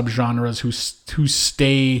like subgenres who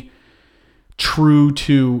stay true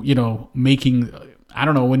to, making, I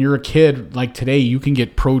don't know, when you're a kid, like today, you can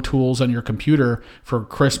get Pro Tools on your computer for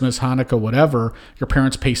Christmas, Hanukkah, whatever. Your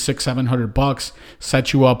parents pay $600-700,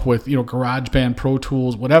 set you up with, GarageBand, Pro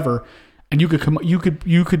Tools, whatever. And you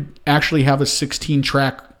could actually have a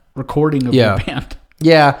 16-track recording of your band.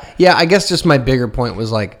 Yeah. I guess just my bigger point was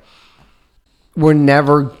like, we're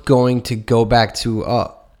never going to go back to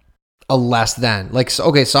a less than. Like,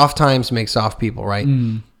 okay, soft times make soft people, right?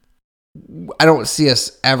 I don't see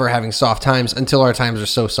us ever having soft times until our times are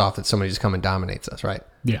so soft that somebody just comes and dominates us, right?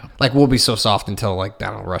 Yeah. Like, we'll be so soft until, like, I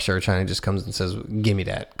don't know, Russia or China just comes and says, give me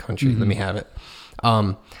that country, let me have it.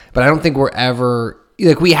 But I don't think we're ever,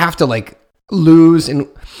 like, we have to, like, lose. And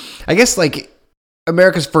I guess, like,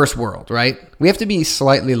 America's first world, right? We have to be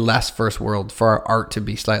slightly less first world for our art to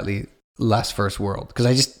be slightly less first world.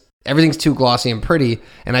 Because everything's too glossy and pretty,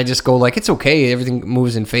 and I just go like, it's okay, everything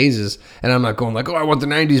moves in phases, and I'm not going like, oh, I want the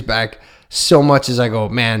 90s back, so much as I go,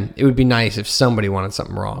 man, it would be nice if somebody wanted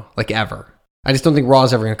something raw, like ever. I just don't think raw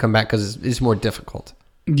is ever going to come back because it's more difficult.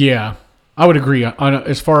 Yeah, I would agree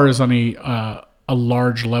as far as on a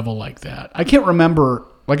large level like that. I can't remember,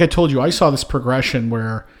 like I told you, I saw this progression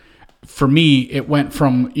where, for me, it went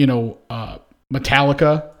from,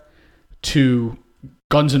 Metallica to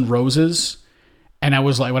Guns N' Roses. And I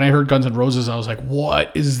was like, when I heard Guns N' Roses, I was like,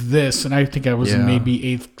 what is this? And I think I was in maybe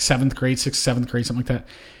 7th grade, 7th grade, something like that.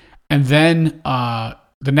 And then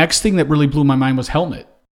the next thing that really blew my mind was Helmet.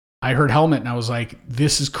 I heard Helmet and I was like,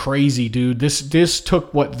 this is crazy, dude. This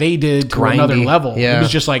took what they did to another level. Yeah. It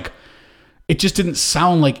was just like, it just didn't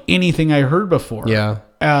sound like anything I heard before. Yeah.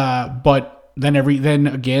 But then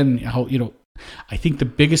again, I think the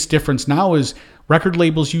biggest difference now is record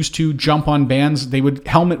labels used to jump on bands.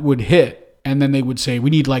 Helmet would hit. And then they would say, we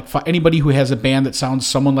need like anybody who has a band that sounds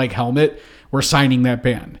someone like Helmet, we're signing that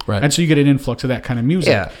band. Right. And so you get an influx of that kind of music.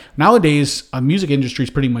 Yeah. Nowadays, a music industry is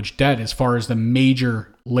pretty much dead as far as the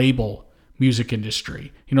major label music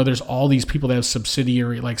industry. There's all these people that have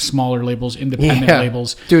subsidiary, like smaller labels, independent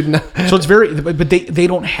labels. Dude, no. So it's but they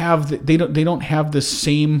don't have the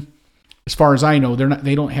same, as far as I know,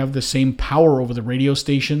 they don't have the same power over the radio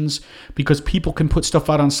stations because people can put stuff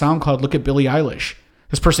out on SoundCloud. Look at Billie Eilish.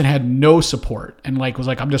 This person had no support and was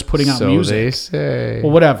like, I'm just putting out music. So they say.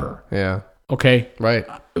 Well, whatever. Yeah. Okay. Right.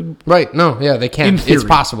 No. Yeah, they can. It's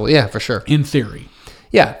possible. Yeah, for sure. In theory.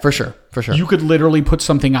 Yeah, for sure. You could literally put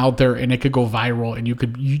something out there and it could go viral,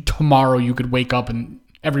 and tomorrow you could wake up and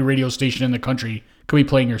every radio station in the country could be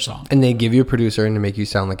playing your song. And they give you a producer and to make you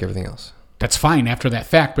sound like everything else. That's fine after that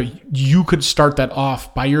fact, but you could start that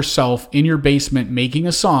off by yourself in your basement making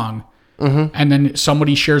a song. Mm-hmm. And then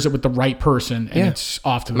somebody shares it with the right person, and it's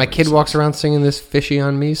off to the My kid walks around singing this Fishy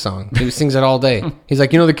on Me song. He sings it all day. He's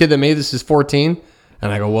like, the kid that made this is 14?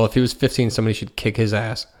 And I go, well, if he was 15, somebody should kick his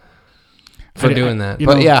ass for doing that.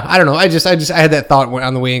 But I don't know. I had that thought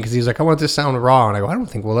on the way in because he was like, I want this to sound raw. And I go, I don't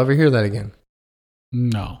think we'll ever hear that again.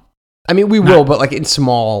 No. I mean, we will, but like in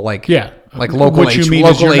small, like local. What you mean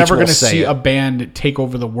is you're never going to see a band take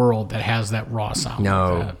over the world that has that raw sound.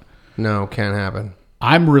 No, can't happen.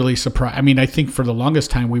 I'm really surprised. I mean, I think for the longest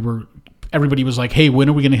time everybody was like, "Hey, when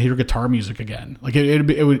are we going to hear guitar music again?" Like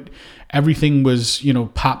it would. Everything was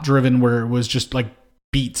pop driven, where it was just like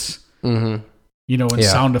beats, and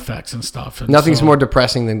sound effects and stuff. And nothing's more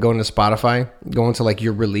depressing than going to Spotify, going to like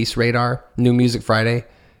your release radar, New Music Friday,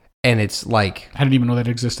 and it's like, I didn't even know that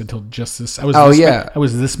existed until just this. I was I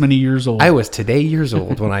was this many years old. I was today years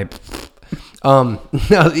old when I. Now,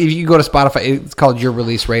 if you go to Spotify, it's called Your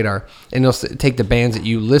Release Radar, and it'll take the bands that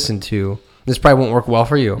you listen to. This probably won't work well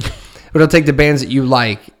for you, but it'll take the bands that you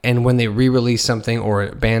like, and when they re-release something or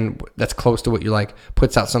a band that's close to what you like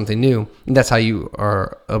puts out something new, and that's how you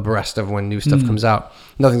are abreast of when new stuff comes out.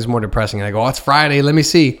 Nothing's more depressing. And I go, oh, it's Friday, let me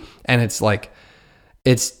see, and it's like,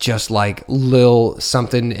 it's just like Lil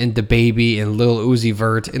something and DaBaby and Lil Uzi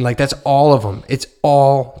Vert, and like that's all of them. It's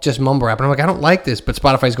all just mumble rap, and I'm like, I don't like this, but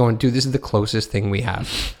Spotify's going, dude, this is the closest thing we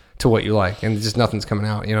have to what you like, and just nothing's coming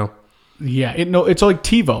out, you know. Yeah, it's like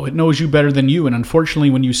TiVo. It knows you better than you, and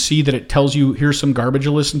unfortunately, when you see that it tells you here's some garbage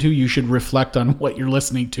to listen to, you should reflect on what you're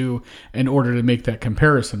listening to in order to make that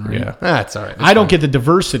comparison, right? Yeah, that's all right. I don't get the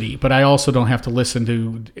diversity, but I also don't have to listen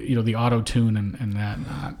to the auto tune and that.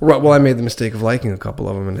 Right. Well, I made the mistake of liking a couple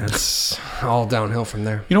of them, and that's all downhill from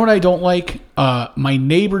there. You know what I don't like? My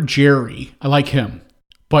neighbor Jerry. I like him.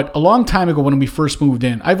 But a long time ago when we first moved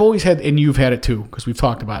in, I've always had, and you've had it too, because we've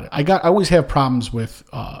talked about it. I always have problems with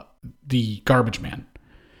the garbage man.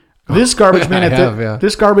 This garbage man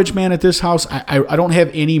this garbage man at this house, I don't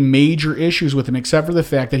have any major issues with him except for the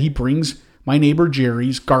fact that he brings my neighbor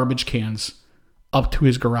Jerry's garbage cans up to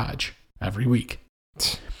his garage every week.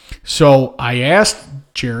 So I asked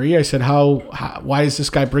Jerry, I said, why is this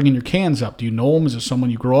guy bringing your cans up? Do you know him? Is it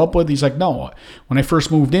someone you grew up with? He's like, no. When I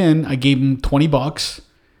first moved in, I gave him $20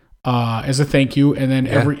 as a thank you. And then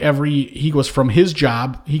he goes from his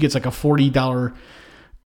job, he gets like a $40,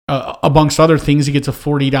 amongst other things, he gets a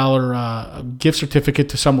 $40 gift certificate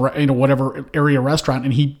to some, whatever area restaurant,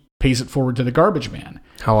 and he pays it forward to the garbage man.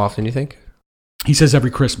 How often do you think? He says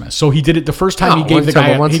every Christmas. So he did it the first time. He gave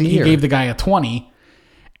the guy a 20,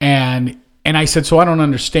 and I said, so I don't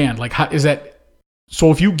understand. Like, how is that?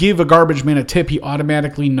 So if you give a garbage man a tip, he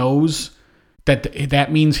automatically knows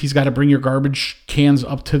that means he's got to bring your garbage cans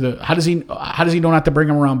up to the. How does he know not to bring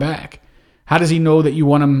them around back? How does he know that you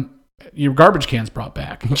want your garbage cans brought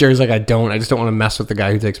back? Jerry's like, I just don't want to mess with the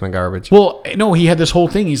guy who takes my garbage. Well, no, he had this whole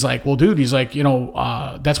thing. He's like, well, dude, he's like,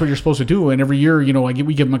 that's what you're supposed to do. And every year,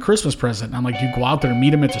 we give him a Christmas present. And I'm like, do you go out there and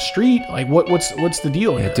meet him at the street? Like, what's the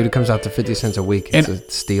deal here? Yeah, dude, it comes out to 50 cents a week. It's a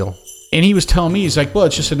steal. And he was telling me, he's like, well,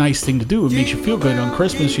 it's just a nice thing to do. It makes you feel good on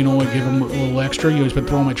Christmas. I give him a little extra. He's been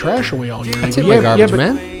throwing my trash away all year. I tip my garbage,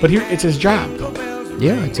 man. But here, it's his job, though.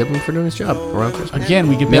 Yeah, I tip him for doing his job around Christmas. Again,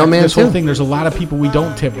 we get back to this whole thing. There's a lot of people we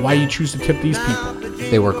don't tip. Why you choose to tip these people?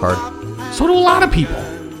 They work hard. So do a lot of people.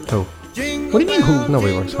 Who? What do you mean who?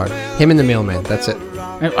 Nobody works hard. Him and the mailman. That's it.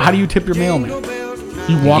 How do you tip your mailman?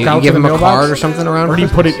 You walk out to give the him mailbox? A card or something around Or do you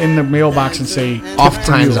put it in the mailbox and say,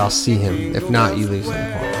 oftentimes I'll see him. If not, you leave something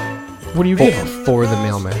for him. What do you give him? For the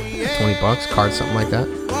mailman. $20, card, something like that.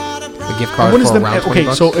 A gift card for around $20.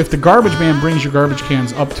 Okay, so if the garbage man brings your garbage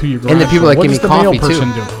cans up to your garage, and the people that give me coffee too,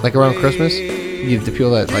 do? like around Christmas, you the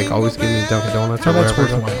people that like always give me Dunkin' Donuts or that's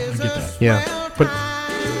whatever. Worthwhile. I get that. Yeah, but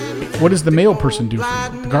what does the mail person do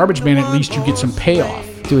for you? The garbage man, at least you get some payoff.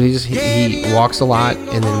 Dude, he walks a lot,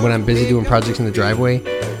 and then when I'm busy doing projects in the driveway,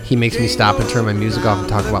 he makes me stop and turn my music off and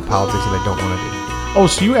talk about politics that I don't want to do. Oh,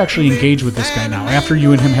 so you actually engage with this guy now after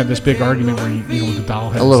you and him had this big argument where with the doll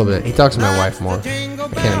heads? A little bit. He talks to my wife more. I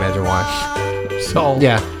can't imagine why. So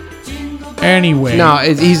yeah. Anyway, no,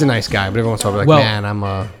 he's a nice guy, but every once in a while, man,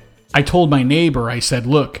 I told my neighbor, I said,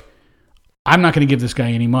 look, I'm not going to give this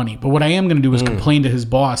guy any money, but what I am going to do is complain to his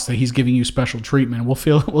boss that he's giving you special treatment. We'll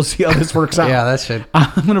see how this works out. Yeah, that should.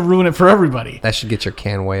 I'm going to ruin it for everybody. That should get your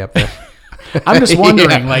can way up there. I'm just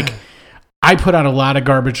wondering, I put out a lot of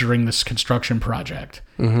garbage during this construction project.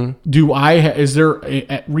 Mm-hmm. Is there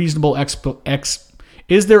a reasonable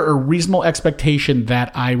expectation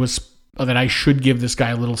that I should give this guy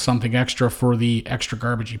a little something extra for the extra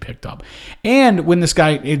garbage he picked up? And when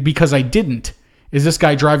because I didn't, is this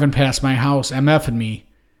guy driving past my house MFing me?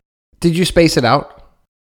 Did you space it out?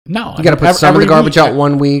 No. You got to put some of the garbage out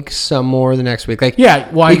one week, some more the next week. You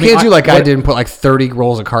can't do like I did and put like 30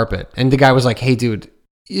 rolls of carpet. And the guy was like, hey, dude,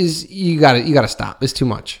 you got to stop. It's too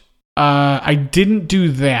much. I didn't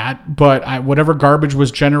do that, but whatever garbage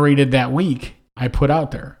was generated that week, I put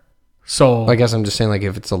out there. So I guess I'm just saying,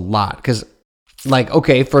 if it's a lot, because,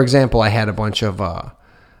 okay, for example, I had a bunch of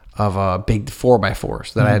big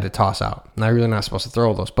 4x4s that I had to toss out, and I'm really not supposed to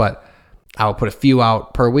throw those, but I would put a few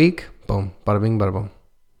out per week. Boom, bada bing, bada boom.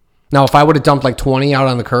 Now, if I would have dumped 20 out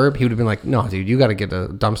on the curb, he would have been like, "No, dude, you got to get a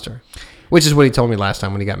dumpster." Which is what he told me last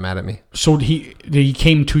time when he got mad at me. So he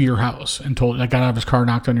came to your house and got out of his car,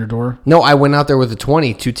 knocked on your door? No, I went out there with a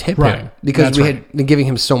 20 to tip him because we had been giving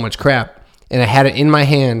him so much crap. and I had it in my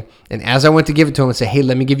hand. And as I went to give it to him and say, hey,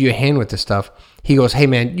 let me give you a hand with this stuff, he goes, hey,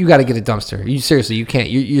 man, you got to get a dumpster. You can't.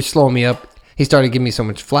 You're slowing me up. He started giving me so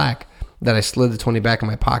much flack that I slid the 20 back in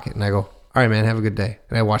my pocket. And I go, all right, man, have a good day.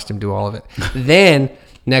 And I watched him do all of it. Then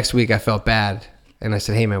next week I felt bad. And I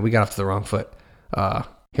said, hey, man, we got off to the wrong foot.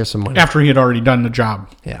 Here's some money. After he had already done the job.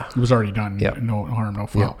 Yeah. It was already done. Yep. No harm, no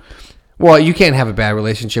foul. Yep. Well, you can't have a bad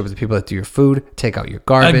relationship with the people that do your food, take out your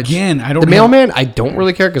garbage. Again, The mailman, I don't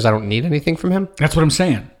really care because I don't need anything from him. That's what I'm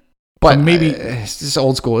saying. But maybe it's just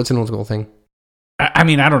old school. It's an old school thing. I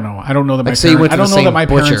mean, I don't know. I don't know that my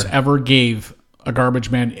parents ever gave a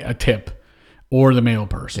garbage man a tip or the mail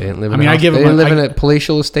person. They didn't live I give they them didn't live in a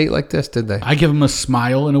palatial estate like this, did they? I give them a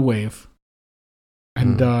smile and a wave.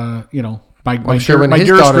 And, my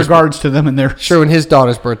dearest regards to them and their... Sure, when his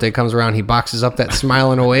daughter's birthday comes around, he boxes up that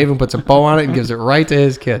smile and a wave and puts a bow on it and gives it right to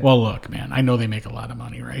his kid. Well, look, man, I know they make a lot of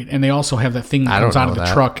money, right? And they also have that thing that comes out of the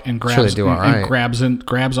truck and grabs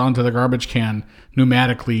grabs onto the garbage can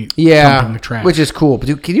pneumatically dumping the trash. Which is cool. But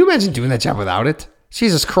dude, can you imagine doing that job without it?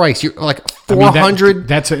 Jesus Christ, you're like 400...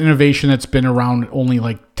 that's an innovation that's been around only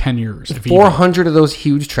like 10 years. 400 of those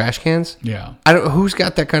huge trash cans? Yeah. Who's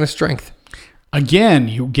got that kind of strength? Again,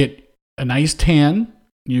 you get a nice tan.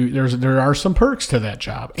 There are some perks to that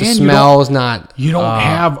job. The smell is not... You don't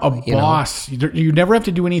have a boss. You never have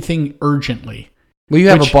to do anything urgently. Well, you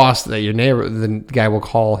have a boss that your neighbor, the guy will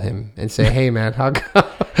call him and say, hey, man,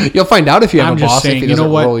 you'll find out if you have a boss if he doesn't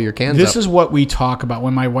roll your cans This up. is what we talk about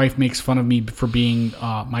when my wife makes fun of me for being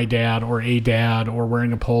my dad or a dad or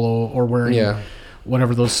wearing a polo or wearing...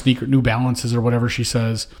 whatever those New Balances or whatever she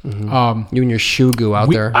says. Mm-hmm. You and your shoe goo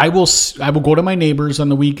out there. I will go to my neighbors on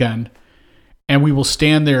the weekend, and we will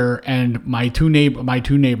stand there. And my two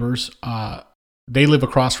neighbors, they live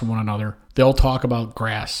across from one another. They'll talk about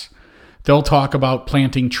grass. They'll talk about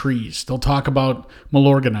planting trees. They'll talk about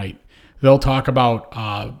Milorganite. They'll talk about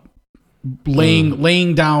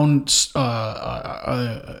laying down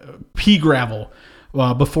pea gravel.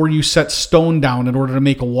 Before you set stone down in order to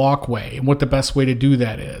make a walkway and what the best way to do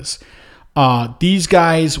that is. These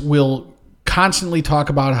guys will constantly talk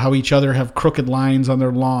about how each other have crooked lines on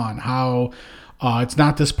their lawn, how it's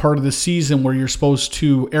not this part of the season where you're supposed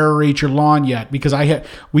to aerate your lawn yet, because I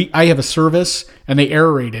have a service and they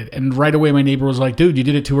aerated, and right away my neighbor was like, dude, you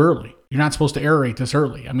did it too early. You're not supposed to aerate this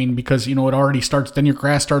early. I mean, because, it already starts, then your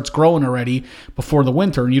grass starts growing already before the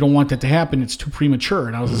winter, and you don't want that to happen. It's too premature.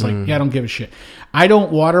 And I was just like, yeah, I don't give a shit. I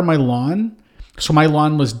don't water my lawn. So my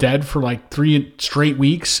lawn was dead for like 3 straight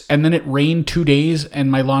weeks, and then it rained 2 days,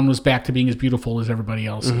 and my lawn was back to being as beautiful as everybody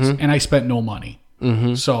else's. And I spent no money.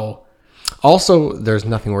 So... Also, there's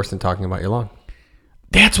nothing worse than talking about your lawn.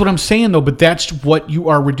 That's what I'm saying, though, but that's what you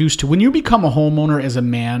are reduced to. When you become a homeowner as a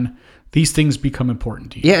man... These things become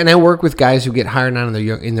important to you. Yeah, and I work with guys who get hired on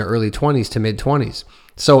in their early 20s to mid 20s.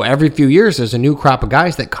 So every few years, there's a new crop of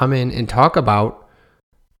guys that come in and talk about,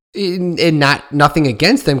 and nothing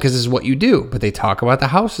against them because this is what you do, but they talk about the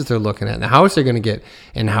houses they're looking at and the house they're going to get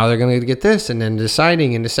and how they're going to get this, and then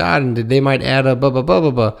deciding and they might add a blah, blah, blah,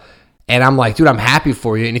 blah, blah. And I'm like, dude, I'm happy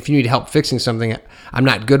for you. And if you need help fixing something, I'm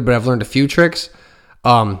not good, but I've learned a few tricks.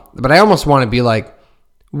 But I almost want to be like,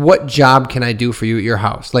 what job can I do for you at your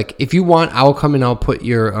house? Like, if you want, I'll come and I'll put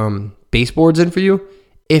your baseboards in for you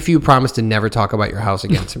if you promise to never talk about your house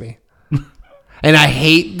again to me. And I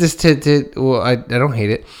hate this I don't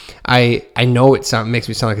hate it. I know it makes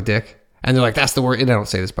me sound like a dick. And they're like, that's the word. And I don't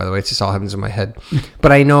say this, by the way. It just all happens in my head.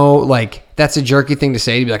 But I know, like, that's a jerky thing to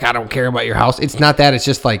say, to be like, I don't care about your house. It's not that. It's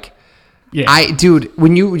just like... Yeah. Dude,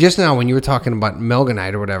 when you were talking about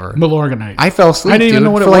Milorganite or whatever. Milorganite. I fell asleep, I didn't even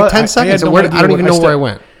know what it was. For like 10 seconds. I don't even know where I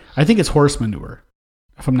went. I think it's horse manure,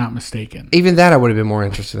 if I'm not mistaken. Even that I would have been more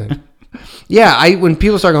interested in. Yeah, when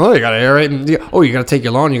people start going, you got to aerate, and you got to take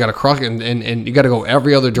your lawn, you got to cross it, and you got to go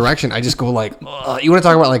every other direction. I just go like, ugh. You want to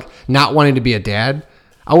talk about like not wanting to be a dad?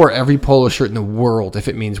 I'll wear every polo shirt in the world if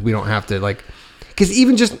it means we don't have to, like, because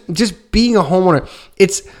even just being a homeowner,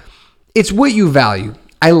 it's what you value.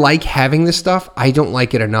 I like having this stuff. I don't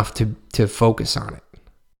like it enough to focus on it.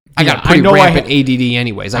 I got pretty rampant ADD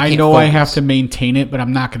anyways. I know I have to maintain it, but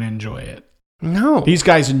I'm not going to enjoy it. No. These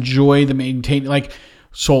guys enjoy the maintain. Like,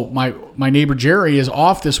 so my neighbor Jerry is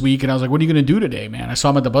off this week, and I was like, what are you going to do today, man? I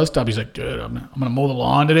saw him at the bus stop. He's like, dude, I'm going to mow the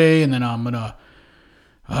lawn today, and then I'm going to,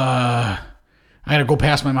 I got to go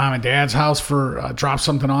past my mom and dad's house for drop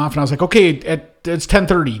something off. And I was like, okay, it's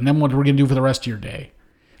 10:30, and then what are we going to do for the rest of your day?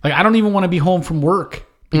 Like, I don't even want to be home from work.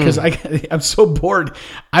 Because I'm so bored.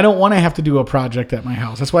 I don't want to have to do a project at my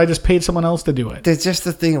house. That's why I just paid someone else to do it. That's just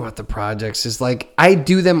the thing about the projects is like I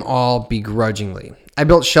do them all begrudgingly. I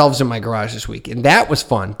built shelves in my garage this week, and that was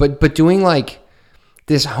fun. But doing like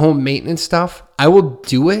this home maintenance stuff, I will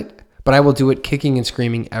do it, but I will do it kicking and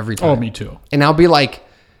screaming every time. Oh, me too. And I'll be like,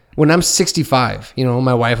 when I'm 65,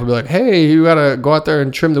 my wife will be like, hey, you got to go out there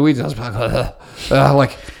and trim the weeds. And I'll be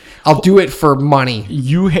like, I'll do it for money.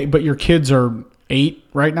 But your kids are 8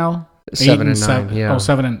 right now? 7 and 9, yeah. Oh,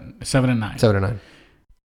 7 and 9. 7 and 9.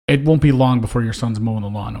 It won't be long before your son's mowing the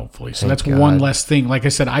lawn, hopefully. So Thank that's God. one less thing. Like I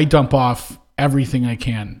said, I dump off everything I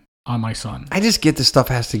can on my son. I just get the stuff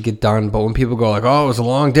has to get done. But when people go like, oh, it was a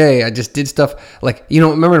long day, I just did stuff. Like,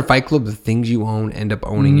 remember in Fight Club, the things you own end up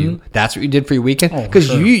owning you. That's what you did for your weekend?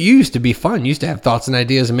 Because you used to be fun. You used to have thoughts and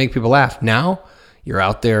ideas and make people laugh. Now, you're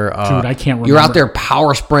out there. Dude, I can't remember. You're out there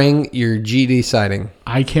power spraying your GD siding.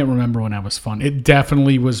 I can't remember when I was fun. It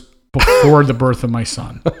definitely was before the birth of my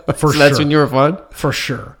son. For sure. That's when you were fun? For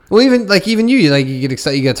sure. Well, even you get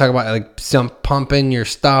excited. You got to talk about like some pumping your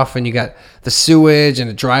stuff, and you got the sewage and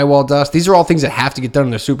the drywall dust. These are all things that have to get done,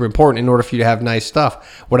 and they're super important in order for you to have nice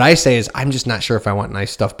stuff. What I say is, I'm just not sure if I want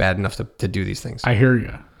nice stuff bad enough to do these things. I hear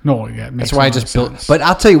you. No, yeah, it makes that's why I just built. But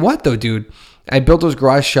I'll tell you what, though, dude, I built those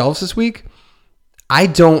garage shelves this week. I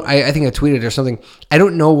think I tweeted or something. I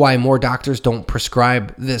don't know why more doctors don't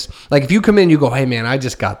prescribe this. Like if you come in, you go, hey man, I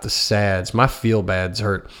just got the SADS. My feel bads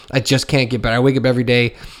hurt. I just can't get better. I wake up every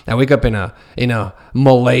day. I wake up in a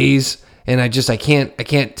malaise, and I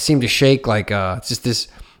can't seem to shake. Like it's just this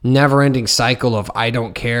never ending cycle of I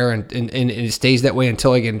don't care, and it stays that way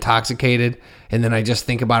until I get intoxicated, and then I just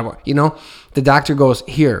think about it. The doctor goes,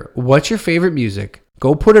 here, what's your favorite music?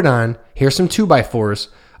 Go put it on. Here's some 2x4s.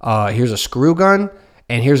 Here's a screw gun,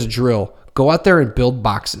 and here's a drill. Go out there and build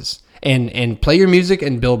boxes, and play your music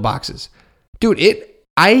and build boxes, dude. When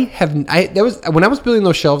I was building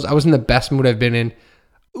those shelves, I was in the best mood I've been in,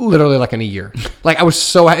 literally like in a year. Like I was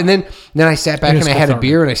so, and then I sat back and I had a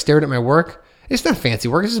beer and I stared at my work. It's not fancy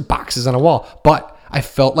work; it's just boxes on a wall. But I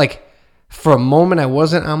felt like for a moment I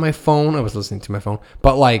wasn't on my phone. I was listening to my phone,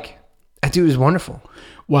 but like, dude, it was wonderful.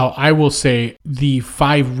 Well, I will say the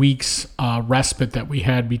 5 weeks respite that we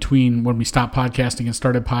had between when we stopped podcasting and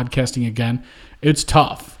started podcasting again, it's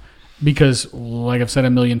tough because, like I've said a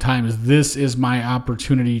million times, this is my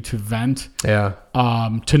opportunity to vent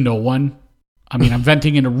to no one. I mean, I'm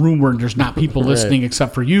venting in a room where there's not people listening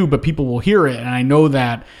except for you, but people will hear it. And I know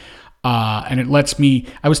that. And it lets me.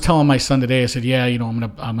 I was telling my son today. I said, "Yeah, I'm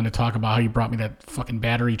gonna talk about how you brought me that fucking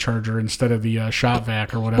battery charger instead of the shop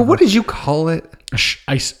vac or whatever." But what did you call it? A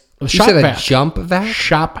you shop said vac. a jump vac?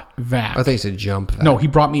 Shop vac. I thought you said jump vac. No, he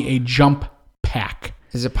brought me a jump pack.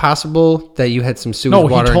 Is it possible that you had some sewage No,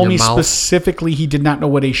 water in your mouth? he told me specifically he did not know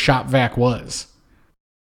what a shop vac was.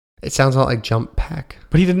 It sounds a lot like jump pack.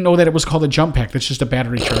 But he didn't know that it was called a jump pack. That's just a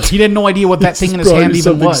battery charge. He had no idea what that thing in his hand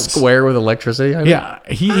even was. Square with electricity. Yeah,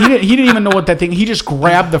 he didn't even know what that thing. He just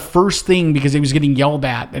grabbed the first thing because he was getting yelled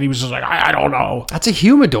at, and he was just like, I don't know. That's a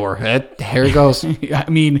humidor. Here he goes. I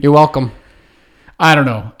mean, you're welcome. I don't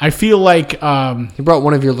know. I feel like you brought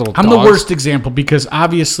one of your little. I'm dogs. the worst example because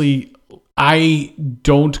obviously I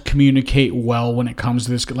don't communicate well when it comes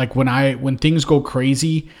to this. Like when things go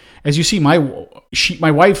crazy, as you see, my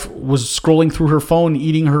wife was scrolling through her phone,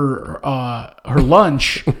 eating her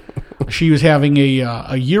lunch. She was having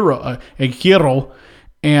a gyro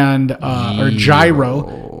and or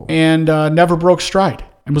gyro, and never broke stride.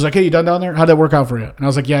 And was like, "Hey, you done down there? How'd that work out for you?" And I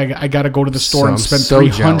was like, "Yeah, I got to go to the store and spend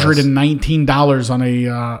 $319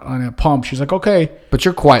 on a pump." She's like, "Okay." But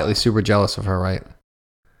you're quietly super jealous of her, right?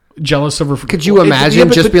 Jealous of her. Could you imagine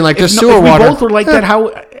being like, "There's sewer if water"? We both were like that. How?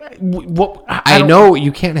 What? I know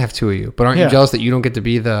you can't have two of you, but aren't you jealous that you don't get to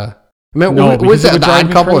be the? I mean, no, what's that? The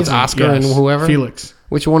odd couple? Crazy. It's Oscar and whoever. Felix.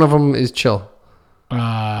 Which one of them is chill?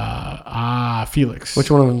 Felix.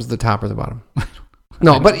 Which one of them is the top or the bottom?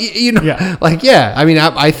 No, but yeah. I mean,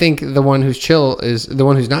 I think the one who's chill is the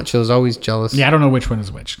one who's not chill is always jealous. Yeah, I don't know which one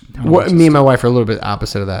is which. Me and my wife are a little bit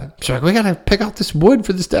opposite of that. She's like, we gotta pick out this wood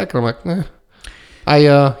for this deck, and I'm like,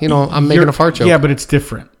 I'm making a fart joke. Yeah, but it's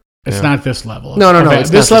different. It's not this level. No.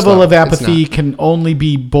 This level of apathy can only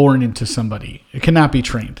be born into somebody. It cannot be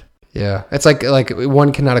trained. Yeah, it's like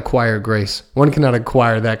one cannot acquire grace. One cannot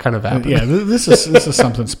acquire that kind of apathy. Yeah, this is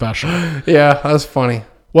something special. Yeah, that's funny.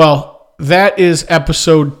 Well, that is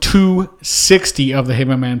episode 260 of the Hey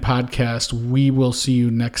My Man podcast. We will see you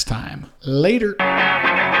next time. Later.